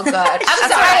so me. good.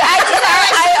 I'm sorry.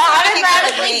 I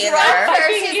automatically dropped her.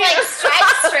 She's like, strike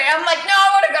straight. I'm like, no, I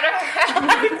want to go to her house.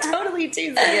 I'm totally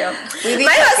teasing you.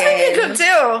 My husband can cook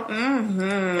too.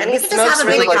 Mm-hmm. And he smokes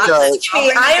really hot.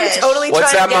 I am totally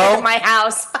trying to get into my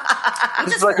house.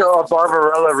 This is like a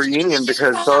Barbarella reunion,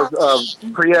 because both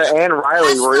Priya and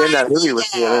Riley were in that movie with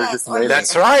you. And it was just amazing.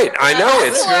 That's right. I know.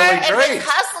 It's really great.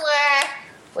 Hustler.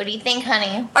 What do you think, honey?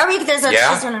 Am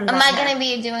I going to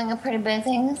be doing a pretty big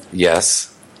thing? Yes.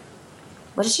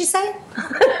 What did she say?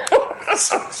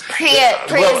 Priya's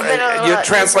been a little you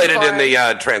translate it in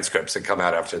the transcripts that come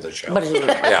out after the show.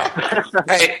 Yeah.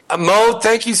 Hey, Mo,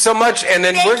 thank you so much. And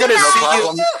then we're going to see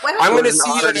you. I'm going to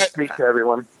see you. Speak to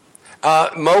everyone.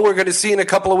 Mo, we're going to see you in a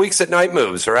couple of weeks at Night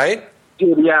Moves, all right?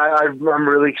 Dude, yeah, I'm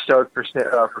really stoked for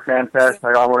FanFest.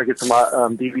 I want to get some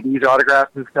DVDs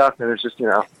autographed and stuff, and it's just,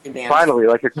 finally,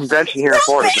 like a convention here in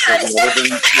Florida.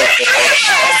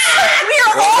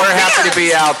 We're happy to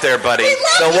be out there, buddy.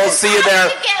 So we'll see you there.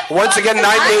 Once again,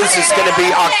 Night Moves is going to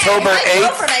be October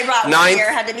 8th,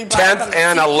 9th, 10th,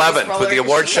 and 11th, with the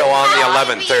award show on the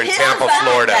 11th there in Tampa,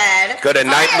 Florida. Go to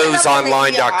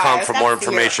nightmovesonline.com for more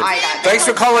information. Thanks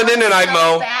for calling in tonight,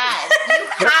 Mo.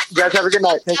 You guys have a good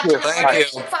night. Thank you.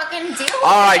 Thank you.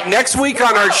 All right, next week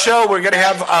on our show, we're going to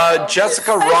have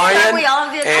Jessica Ryan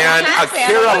and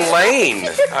Akira Lane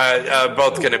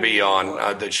both going to be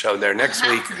on the show there next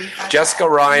week. Jessica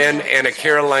Ryan and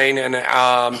Akira Lane and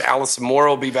Allison Moore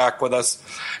will be back with us,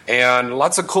 and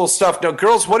lots of cool stuff. Now,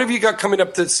 girls, what have you got coming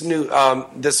up this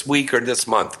week or this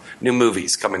month? New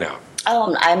movies coming out.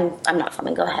 Oh, I'm not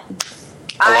filming. Go ahead.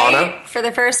 Alana? I, for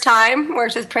the first time,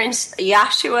 worked with Prince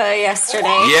Yashua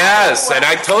yesterday. Yes, and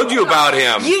I told you about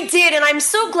him. You did, and I'm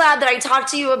so glad that I talked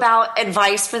to you about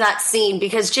advice for that scene,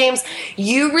 because, James,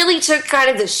 you really took kind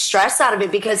of the stress out of it,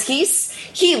 because he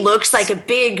looks like a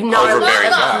big, gnarly,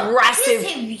 aggressive.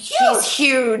 He's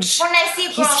huge. When I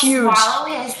see girls swallow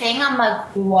his thing, I'm like,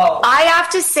 whoa. I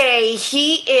have to say,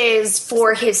 he is,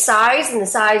 for his size and the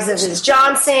size of his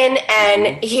Johnson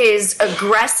and his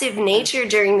aggressive nature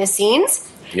during the scenes,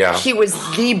 Yeah. He was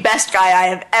the best guy I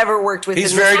have ever worked with.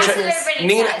 He's in very this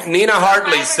business. Nina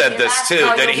Hartley said this too.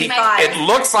 That it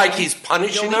looks like he's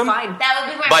punishing him,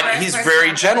 but he's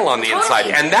very gentle on the inside,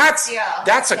 and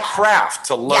that's a craft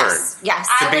to learn. Yes.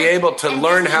 To be able to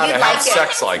learn how to have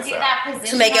sex like that.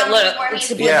 To make it look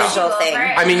to be a visual thing.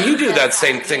 I mean, you do that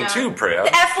same thing too, Priya.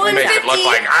 The F-150. You make it look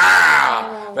like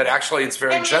but actually it's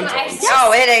very gentle.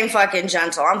 Oh, it ain't fucking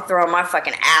gentle. I'm throwing my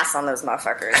fucking ass on those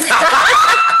motherfuckers.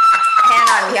 And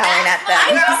I'm yelling at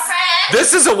them.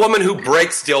 This is a woman who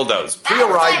breaks dildos. Priya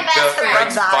Wright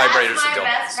breaks vibrators and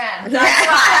dildos.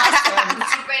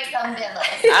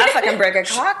 I fucking break a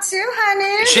cock too,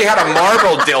 honey. She had a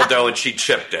marble dildo and she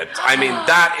chipped it. I mean,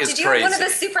 that is crazy. Did you crazy. have one of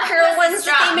the superhero ones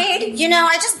that they made? You know,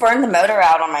 I just burned the motor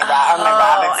out on my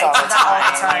rabbits all the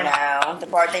time. You know, the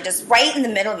bar, they just right in the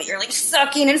middle of it. You're like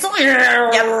sucking, and it's like yep.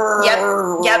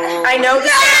 I know.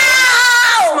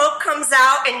 Smoke comes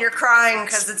out and you're crying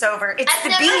because it's over. It's the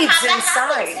beads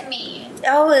inside.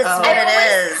 Oh, it's what it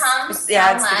is. It's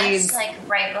the beads. Like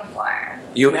right before.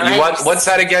 You what's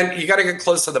that again? You got to get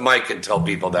close to the mic and tell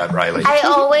people that, Riley. I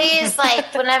always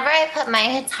whenever I put my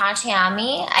Hitachi on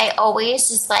me, I always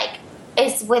just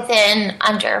it's within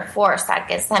under 4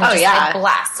 seconds. I'm just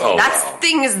blasted. Oh, that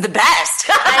thing is the best.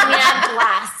 I mean, I'm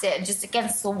blasted just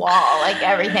against the wall, like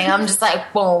everything. I'm just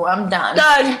like, boom, I'm done.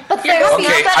 But okay,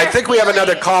 I think we have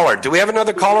another caller. Do we have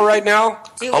another caller right now?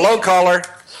 Hello, caller.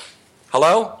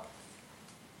 Hello?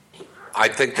 I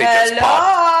think they just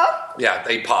popped. Yeah,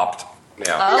 they popped.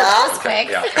 Yeah. Oh, that was quick.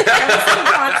 Yeah.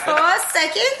 For a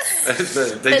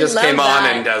second. They just came on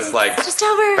and just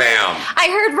over. Bam. I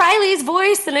heard Riley's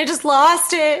voice and I just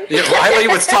lost it. Yeah, Riley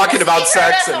was talking about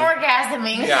sex. And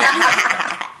orgasming. Yeah.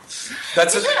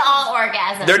 That's we should all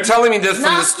orgasm. They're telling me this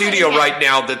from the studio right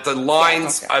now that the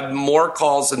lines have more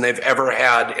calls than they've ever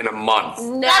had in a month.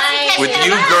 Nice. With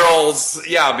you girls,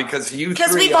 because you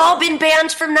because we've all been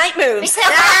banned from night moves.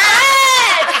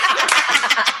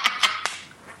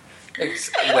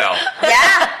 Well,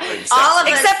 all of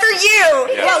us. Except for you.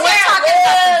 Yeah. Well, we're talking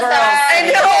about the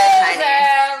girls. I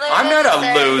know. I'm not a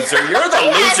loser. You're the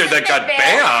loser that got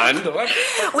banned.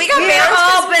 We got banned.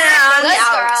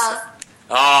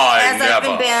 Oh, I never. I've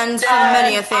been banned from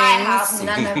many things. I have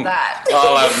none of that.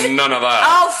 I'll have none of that.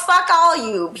 Oh, fuck all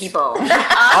you people.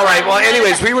 All right, well,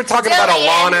 anyways, we were talking about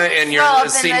Alana and your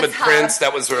scene with Prince.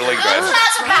 That was really good.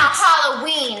 Let's talk about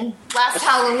Halloween. Last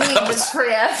Halloween was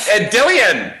Priya. And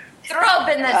Dillian. Throw up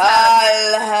in the tub.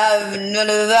 I'll have none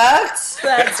of that.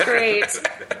 That's great.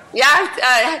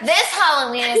 This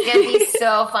Halloween is going to be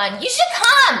so fun. You should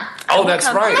come. Oh, that's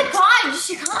right. Oh my God, you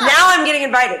should come. Now I'm getting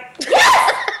invited.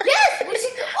 Yes, we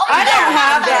should. Oh, I don't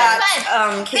have that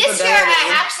capability. This year, I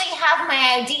actually have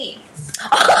my ID.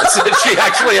 So she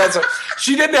actually has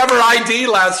she didn't have her ID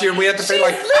last year. We had to pay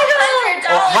like $100.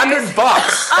 Oh,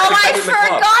 I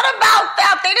forgot about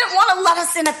that. They didn't want to let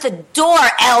us in at the door,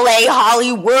 LA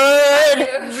Hollywood.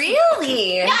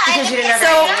 Really? Yeah, because you didn't have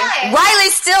so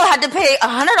Riley still had to pay $100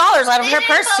 out of her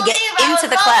purse to get into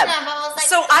the club.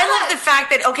 So I love the fact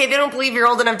that they don't believe you're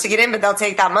old enough to get in, but they'll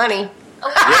take that money.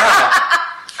 Yeah.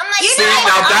 See,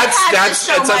 now that's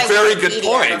a very good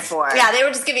point. Before. Yeah, they were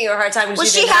just giving you a hard time. Well,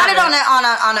 she had it on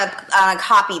a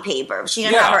copy paper. She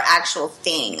didn't have her actual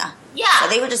thing. Yeah, so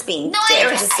they were just being. No, I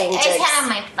just had on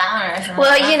my phone or something.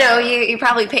 Well, you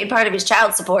probably paid part of his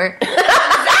child support. Exactly.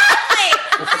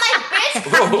 I'm like,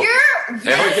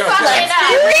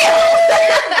 bitch,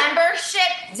 your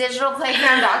membership,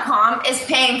 digitalplayground.com, is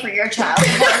paying for your child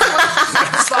support.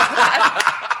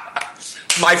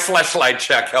 My Fleshlight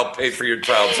check helped pay for your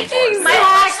child support. My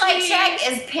Fleshlight check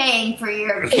is paying for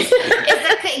your gift.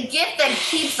 It's a gift that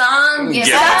keeps on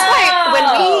giving. That's why when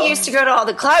we used to go to all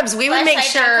the clubs, we would make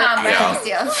sure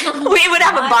we would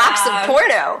have a box of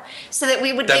porno so that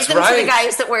we would give them to the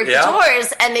guys that worked the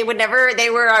doors, and they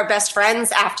were our best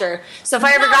friends after. So if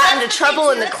I ever got into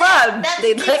trouble in the club,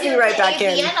 they'd let me right back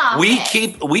in. We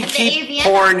keep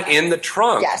porn in the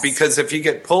trunk because if you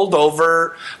get pulled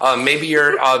over, maybe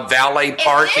you're valet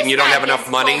park and you don't have enough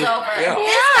money. This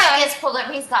guy gets pulled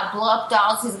over. He's got blow up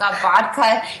dolls. He's got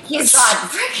vodka. He's got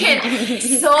freaking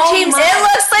so James, much. it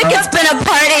looks like it's been a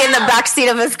party in the backseat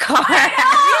of his car.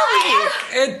 Really?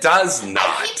 It does not.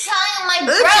 I keep telling him,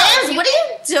 James, bro, what are you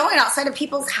doing outside of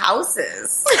people's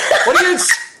houses? What are you?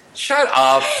 Shut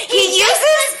up. He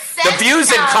uses the views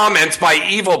and comments by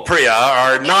Evil Priya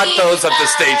are not those of the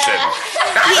station.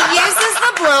 He uses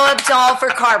the blow-up doll for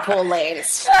carpool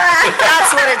lanes.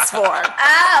 That's what it's for.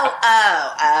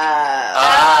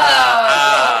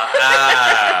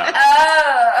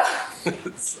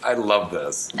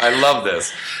 I love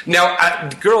this. Now,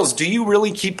 girls, do you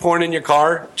really keep porn in your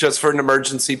car just for an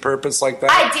emergency purpose like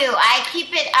that? I do. I keep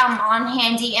it on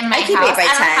handy in my house. keep 8x10s. I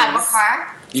don't have a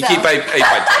car. You keep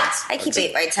 8x10s. I keep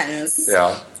 8x10s.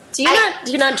 Yeah. Do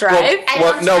you not drive?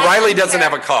 No, Riley doesn't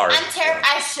have a car. I'm terrible.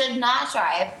 I should not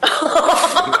drive.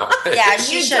 Yeah,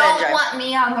 she You don't want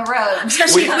me on the road.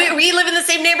 We live in the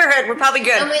same neighborhood. We're probably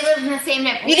good. And we live in the same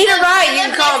neighborhood. You need a ride, you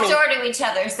can call me. We live next door to each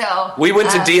other, so. We went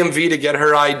to DMV to get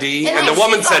her ID, and the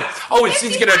woman said, "Oh, she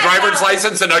needs to get a driver's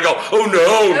license," and I go, "Oh,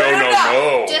 no.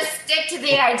 Just stick to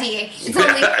the ID. It's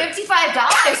only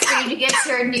 $55 for you to get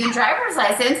your new driver's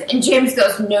license." And James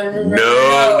goes,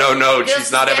 No. Just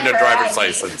She's not having a get her driver's ID.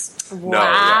 license.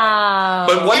 Wow.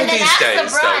 No. But one And of then these after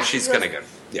days, though, brunch, she's he going to goes, get.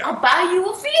 Yeah. I'll buy you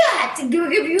a Fiat to give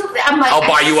you a Fiat. I'm like, I'll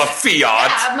buy you a Fiat.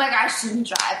 Yeah, I'm like, I shouldn't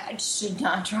drive. I should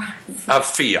not drive. A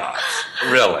Fiat.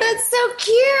 Really? That's so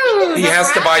cute. He has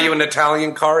to buy you an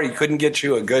Italian car? He couldn't get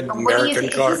you a good American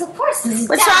car? Of course. What's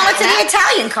wrong with the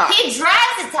Italian car? He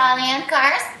drives Italian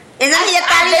cars. Isn't he I've been in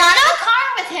Italiano? the car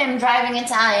with him driving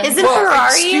Italian. Isn't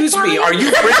Ferrari excuse me, Italian? are you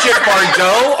Bridget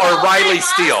Bardot or Riley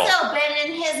Steele? I've also been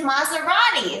in his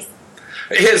Maseratis.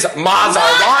 His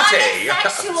Maserati.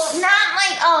 Not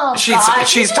like, oh,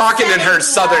 She's talking in her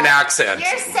southern accent.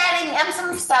 I'm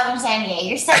from southern San Diego.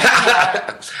 You're setting me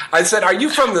up. I said, "Are you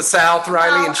from the South,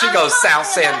 Riley?" And she goes, "South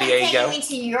San Diego." Taking me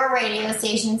to your radio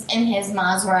stations in his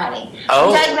Maserati. Oh.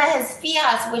 I'm talking about his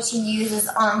Fiats, which he uses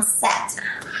on set.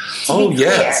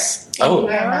 Yes. Thank you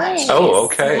very much. Oh,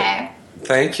 okay.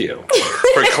 Thank you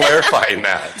for clarifying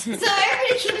that. So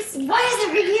everybody keeps. Why does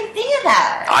everybody keep thinking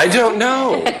that? I don't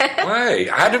know. Why?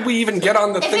 How did we even get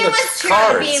on the thing of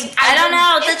cars? I don't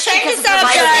know. The check is so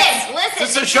Listen.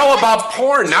 This is a show about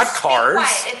porn, not cars.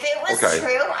 Right. If it was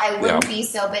true, I wouldn't be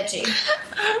so bitchy.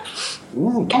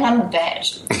 Ooh. And I'm a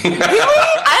bitch.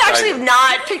 I actually have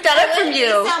not picked that up from you.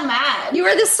 So mad. You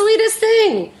are the sweetest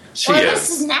thing. This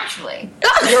is naturally.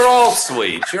 You're all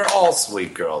sweet. You're all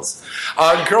sweet, girls.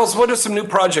 Girls, what are some new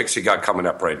projects you got coming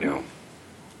up right now?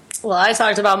 Well, I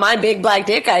talked about my big black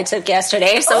dick I took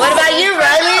yesterday. So what about you,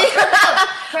 Riley?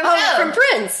 From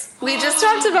Prince. We just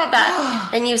talked about that.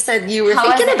 And you said you were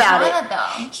thinking about it.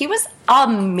 He was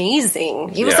amazing.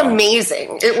 He was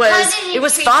amazing. It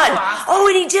was fun. Oh,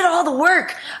 and he did all the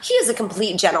work. He is a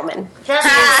complete gentleman. He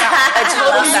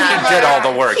did all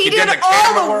the work. He did the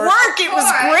all the work. It was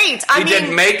great. He did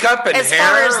makeup and as hair. As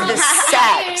far as the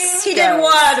sex. He did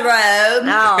wardrobe.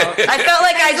 No. I felt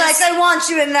like I want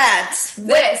you in that.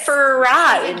 Went for a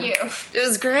ride. Thank you. It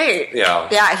was great. Yeah.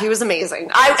 Yeah, he was amazing.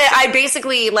 I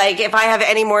basically, like, if I have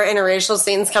any more interracial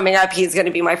scenes coming up, he's going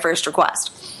to be my first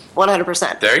request.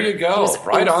 100%. There you go.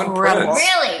 Right on, Prince.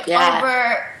 Really? Yeah.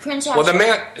 Over Prince Well, the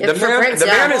man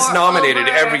is nominated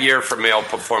every year for Male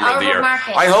Performer of the Year.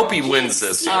 I hope he wins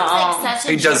this year.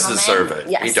 He does deserve it.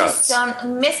 Yes. He does.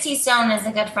 Misty Stone is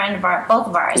a good friend of both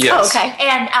of ours. Yes. Oh, okay.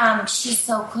 And she's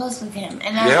so close with him.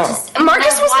 And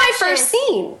Marcus was my first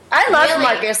scene. I love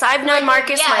Marcus. I've known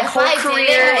Marcus my whole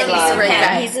career. And he's a great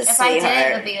guy. He's a If I did, it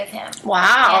sweetheart. would be with him.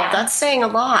 Wow, that's saying a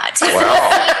lot. Wow.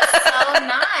 So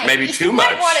nice. Maybe too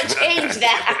much. I want to change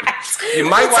that. You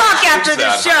might We'll want talk to change after the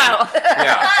that. show.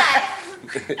 Yeah.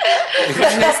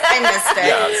 I missed it.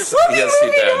 Yes. We'll be Yes, he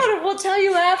moving did. on. We'll tell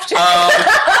you after.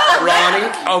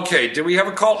 Ronnie, okay, do we have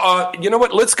a call? You know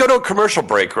what? Let's go to a commercial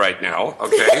break right now.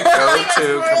 Okay, go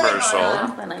to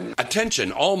commercial.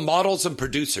 Attention, all models and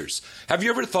producers. Have you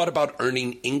ever thought about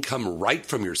earning income right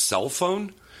from your cell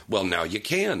phone? Well, now you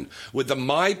can with the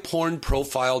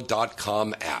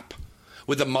MyPornProfile.com app.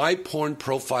 With the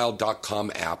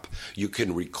MyPornProfile.com app, you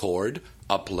can record,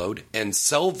 upload, and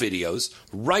sell videos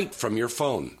right from your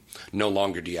phone. No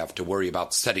longer do you have to worry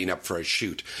about setting up for a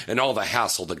shoot and all the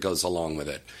hassle that goes along with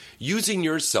it. Using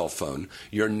your cell phone,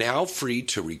 you're now free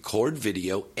to record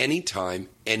video anytime,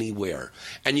 anywhere.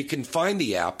 And you can find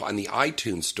the app on the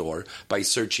iTunes Store by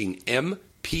searching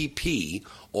MPP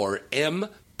or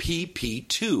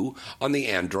MPP2 on the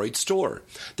Android Store.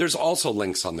 There's also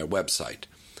links on their website.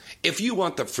 If you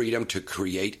want the freedom to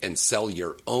create and sell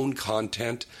your own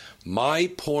content,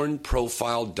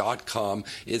 MyPornProfile.com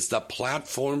is the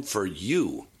platform for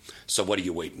you. So what are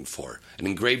you waiting for? An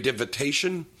engraved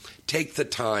invitation? Take the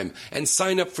time and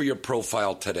sign up for your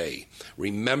profile today.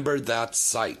 Remember that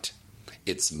site.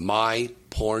 It's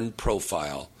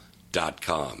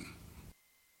MyPornProfile.com.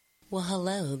 Well,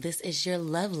 hello, this is your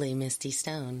lovely Misty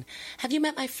Stone. Have you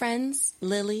met my friends,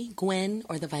 Lily, Gwen,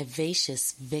 or the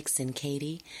vivacious Vixen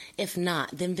Katie? If not,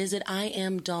 then visit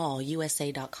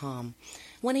IamDollUSA.com.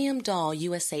 1AM Doll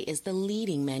USA is the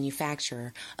leading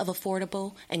manufacturer of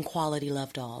affordable and quality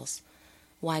love dolls.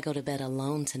 Why go to bed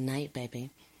alone tonight, baby?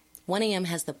 1AM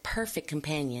has the perfect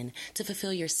companion to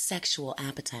fulfill your sexual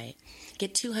appetite.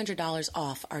 Get $200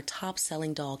 off our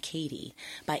top-selling doll, Katie,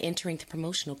 by entering the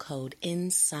promotional code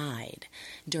INSIDE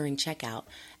during checkout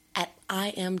at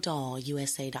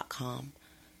imdollusa.com.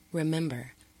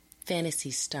 Remember,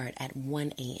 fantasies start at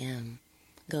 1 a.m.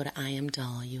 Go to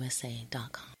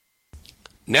imdollusa.com.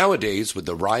 Nowadays, with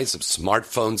the rise of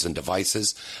smartphones and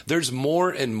devices, there's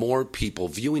more and more people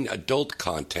viewing adult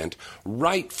content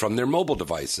right from their mobile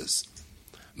devices.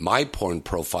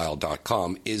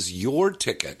 MyPornProfile.com is your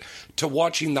ticket to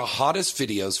watching the hottest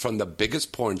videos from the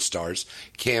biggest porn stars,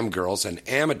 cam girls, and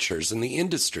amateurs in the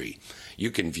industry. You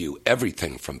can view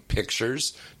everything from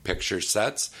pictures, picture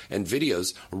sets, and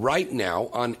videos right now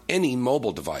on any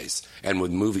mobile device. And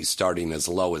with movies starting as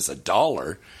low as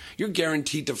 $1, you're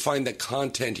guaranteed to find the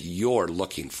content you're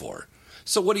looking for.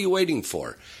 So what are you waiting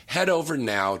for? Head over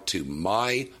now to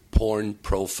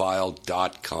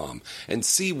MyPornProfile.com and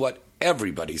see what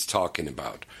everybody's talking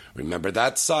about. Remember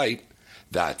that site?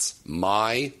 That's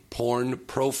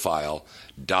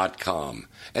MyPornProfile.com.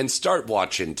 And start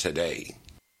watching today.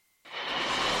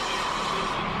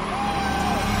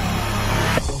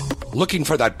 Looking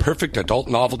for that perfect adult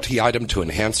novelty item to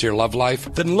enhance your love life?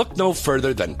 Then look no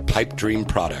further than Pipe Dream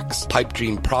Products. Pipe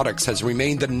Dream Products has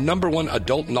remained the #1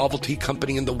 adult novelty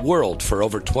company in the world for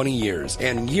over 20 years.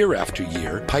 And year after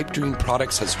year, Pipe Dream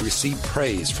Products has received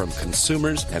praise from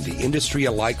consumers and the industry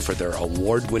alike for their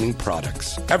award-winning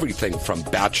products. Everything from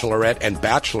bachelorette and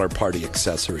bachelor party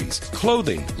accessories,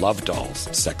 clothing, love dolls,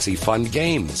 sexy fun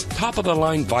games,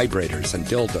 top-of-the-line vibrators and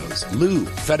dildos, lube,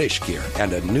 fetish gear,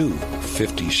 and a new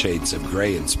 50 Shades of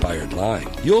Grey inspired line.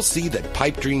 You'll see that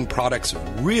Pipe Dream Products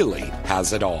really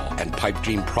has it all, and Pipe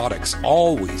Dream Products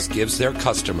always gives their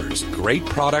customers great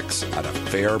products at a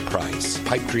fair price.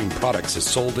 Pipe Dream Products is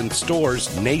sold in stores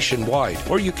nationwide,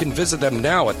 or you can visit them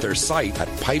now at their site at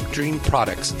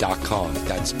pipedreamproducts.com.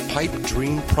 That's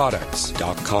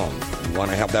pipedreamproducts.com. You want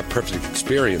to have that perfect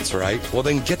experience, right? Well,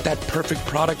 then get that perfect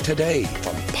product today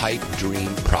from Pipe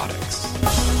Dream Products.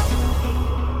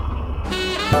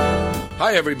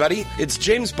 Hi, everybody. It's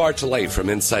James Bartolet from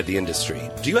Inside the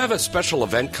Industry. Do you have a special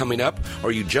event coming up,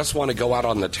 or you just want to go out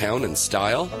on the town in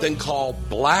style? Then call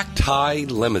Black Tie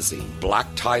Limousine. Black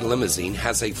Tie Limousine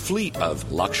has a fleet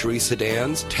of luxury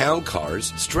sedans, town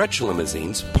cars, stretch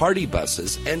limousines, party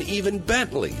buses, and even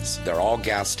Bentleys. They're all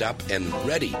gassed up and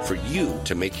ready for you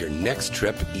to make your next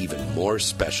trip even more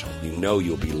special. You know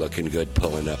you'll be looking good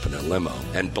pulling up in a limo.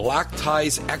 And Black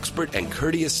Tie's expert and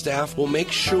courteous staff will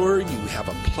make sure you have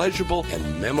a pleasurable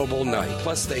and memorable night.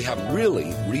 Plus, they have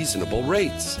really reasonable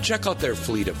rates. Check out their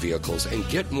fleet of vehicles and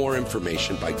get more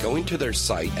information by going to their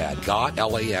site at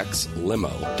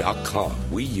gotlaxlimo.com.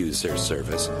 We use their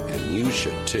service, and you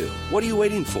should too. What are you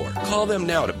waiting for? Call them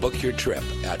now to book your trip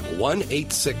at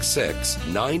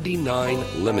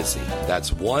 1-866-99-Limousine.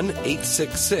 That's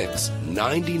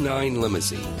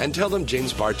 1-866-99-Limousine. And tell them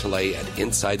James Bartolet at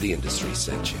Inside the Industry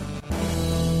sent you.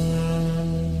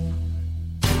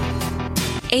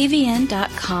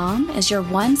 AVN.com is your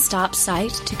one-stop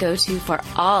site to go to for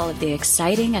all of the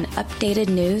exciting and updated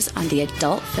news on the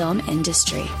adult film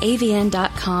industry.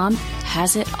 AVN.com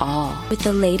has it all. With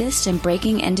the latest and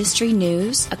breaking industry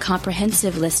news, a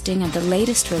comprehensive listing of the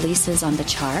latest releases on the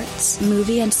charts,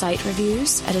 movie and site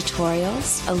reviews,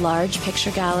 editorials, a large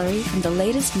picture gallery from the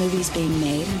latest movies being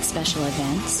made and special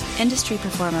events, industry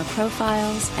performer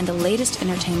profiles, and the latest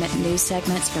entertainment news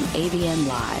segments from AVN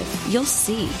Live. You'll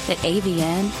see that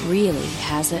AVN really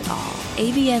has it all.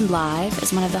 AVN Live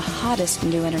is one of the hottest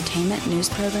new entertainment news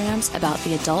programs about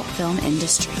the adult film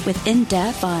industry, with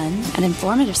in-depth, fun, and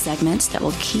informative segments that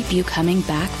will keep you coming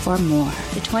back for more.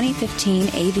 The 2015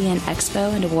 AVN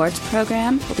Expo and Awards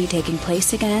program will be taking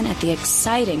place again at the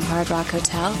exciting Hard Rock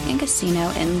Hotel and Casino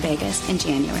in Vegas in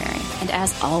January. And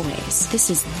as always,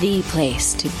 this is the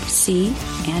place to see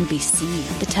and be seen.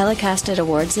 The telecasted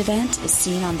awards event is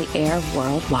seen on the air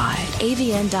worldwide.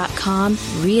 AVN.com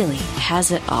really has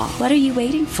it all. What are you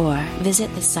waiting for?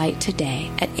 Visit the site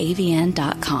today at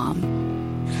avn.com.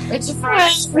 It's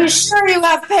We're sure you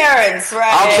have parents,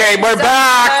 right? Okay, we're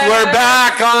back. We're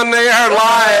back on the air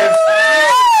live.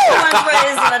 One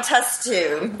is in a test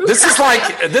tube. This is like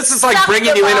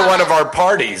bringing you into one of our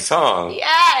parties, huh?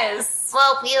 Yes.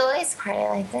 Well, we always party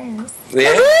like this.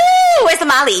 Yeah. Woo! Where's the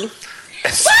Molly?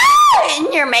 Woo!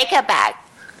 In your makeup bag.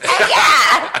 Oh,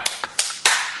 yeah.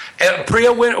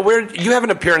 Priya, where you have an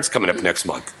appearance coming up next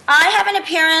month? I have an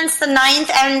appearance the 9th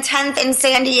and 10th in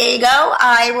San Diego.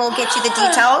 I will get you the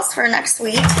details for next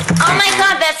week. Oh my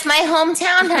God, that's my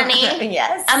hometown, honey.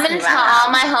 Yes. I'm going to tell all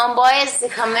my homeboys to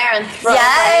come there and throw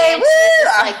Yay! away.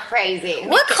 It's like crazy.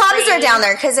 What clubs are down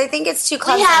there? Because I think it's 2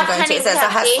 clubs We have I'm going to. Is it the Deja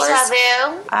Hustlers? Vu.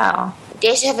 Oh.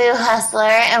 Deja Vu Hustler,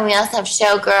 and we also have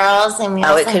Showgirls, and we Oh,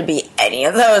 also it could be any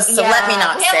of those, so let me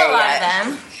not we say have a lot it. of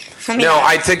them. No,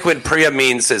 I think what Priya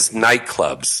means is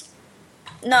nightclubs.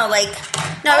 No, like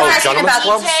no, Oh, we're asking gentlemen's about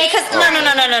clubs? because no. I'm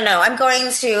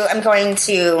going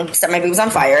to set my boobs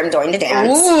on fire. I'm going to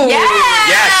dance. Ooh. Yeah,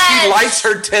 she lights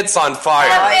her tits on fire.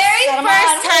 The very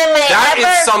first time That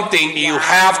is something you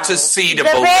have to see to The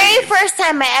believe. very first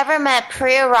time I ever met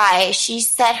Priya Rai, she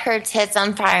set her tits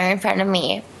on fire in front of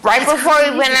me. Right before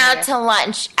we went out to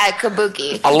lunch at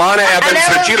Kabuki. Alana Evans,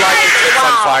 would you like your tits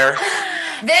on fire?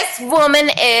 This woman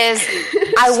is,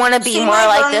 I want to be more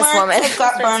like this woman. I've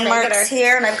got burn marks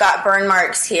here and I've got burn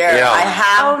marks here. Yeah. I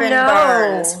have been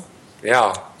burned.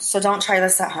 Yeah. So don't try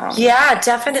this at home. Yeah,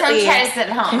 definitely. Don't try this at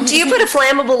home. Do you put a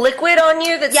flammable liquid on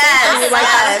you that's Yes, like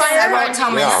yes. on fire? I won't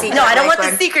tell my secret. No, I don't want the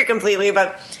liquid. secret completely,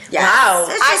 but Yes. wow.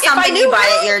 It's just something you buy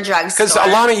at your drugstore. Because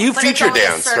Alana, you But it's feature only a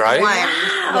dance, certain right? one.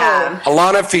 Yeah.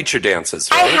 Alana feature dances,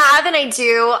 right? I have and I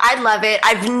do. I love it.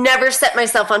 I've never set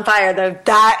myself on fire though.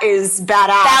 That is badass.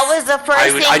 That was the first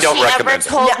I thing don't she ever recommend it.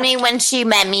 told me when she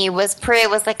met me was Priya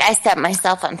was like, I set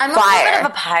myself on I'm fire. a little bit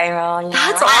of a pyro. You know?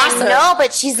 That's awesome. I know,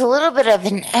 but she's a little bit of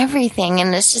an everything,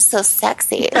 and it's just so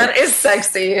sexy. That is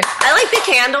sexy. I like the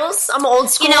candles. I'm old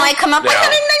school. You know, I come up with Yeah.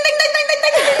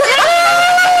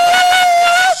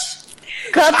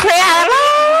 Go Priya.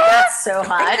 That's so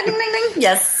hot.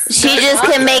 Yes. She just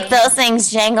can make those things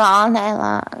jangle all night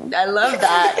long. I love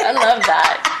that. I love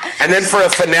that. And then for a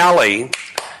finale,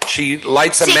 she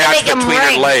lights a She can match make 'em between her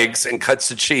ring. legs and cuts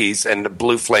the cheese, and the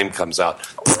blue flame comes out.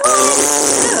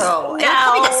 No. It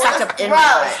probably gets stuck up in my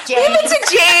Gross, butt. Give it to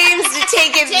James to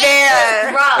take it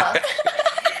there. Gross.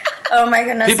 Oh my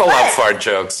goodness. People But love fart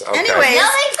jokes. Okay. Anyways, No,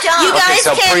 they don't. you guys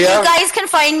so can Priya? you guys can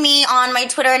find me on my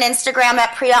Twitter and Instagram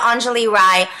at Priya Anjali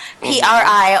Rai,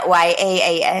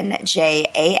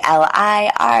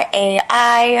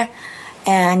 PRIYAANJALIRAI,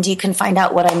 and you can find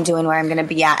out what I'm doing, where I'm going to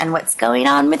be at, and what's going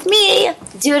on with me.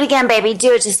 Do it again, baby.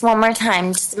 Do it just one more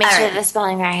time. Just make All sure right. the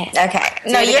spelling right. Okay.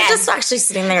 Do No, it you're again. just actually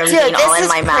sitting there Dude, being all this in is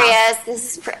my mouth. Priya's.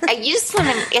 This is you just want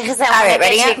to because I All want right, to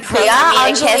ready? get you Priya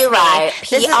Anjali Rai,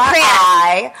 This is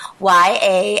Priya.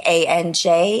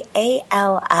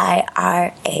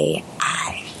 PRIYAANJALIRAI.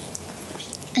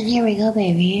 And here we go,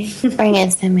 baby. Bring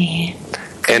it to me.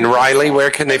 And Riley, where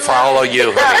can they follow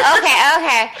you? honey?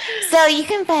 Okay. So you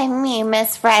can find me,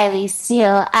 Miss Riley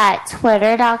Steele, at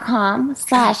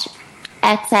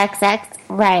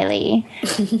twitter.com/XXXRiley.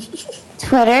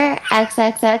 Twitter,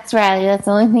 XXXRiley. That's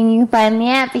the only thing you can find me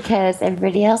at because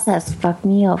everybody else has fucked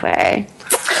me over.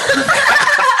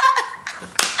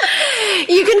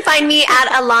 You can find me at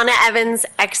Alana Evans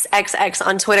XXX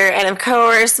on Twitter, and of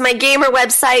course, my gamer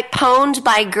website,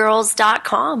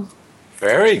 pwnedbygirls.com.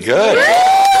 Very good.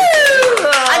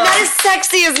 I'm not as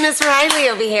sexy as Miss Riley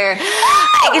over here.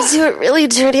 I can do it really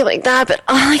dirty like that, but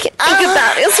all I can think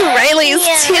about is Riley's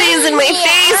titties in my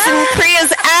face and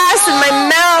Priya's ass in my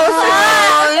mouth.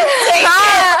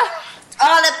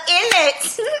 All up in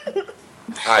it.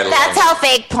 I love That's how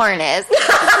fake porn is.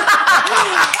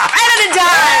 Right on the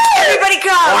dot. Everybody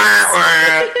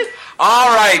come. it.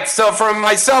 All right. So from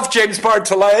myself, James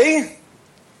Bartolet,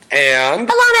 and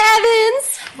Alana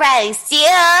Evans. Riley Steele.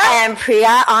 And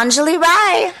Priya Anjali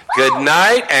Rai. good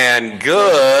night and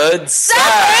good sex.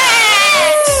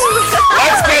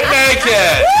 Let's get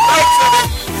naked.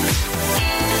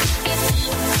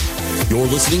 You're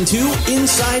listening to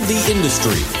Inside the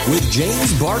Industry with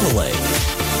James Bartolet,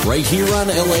 right here on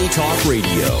LA Talk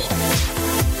Radio.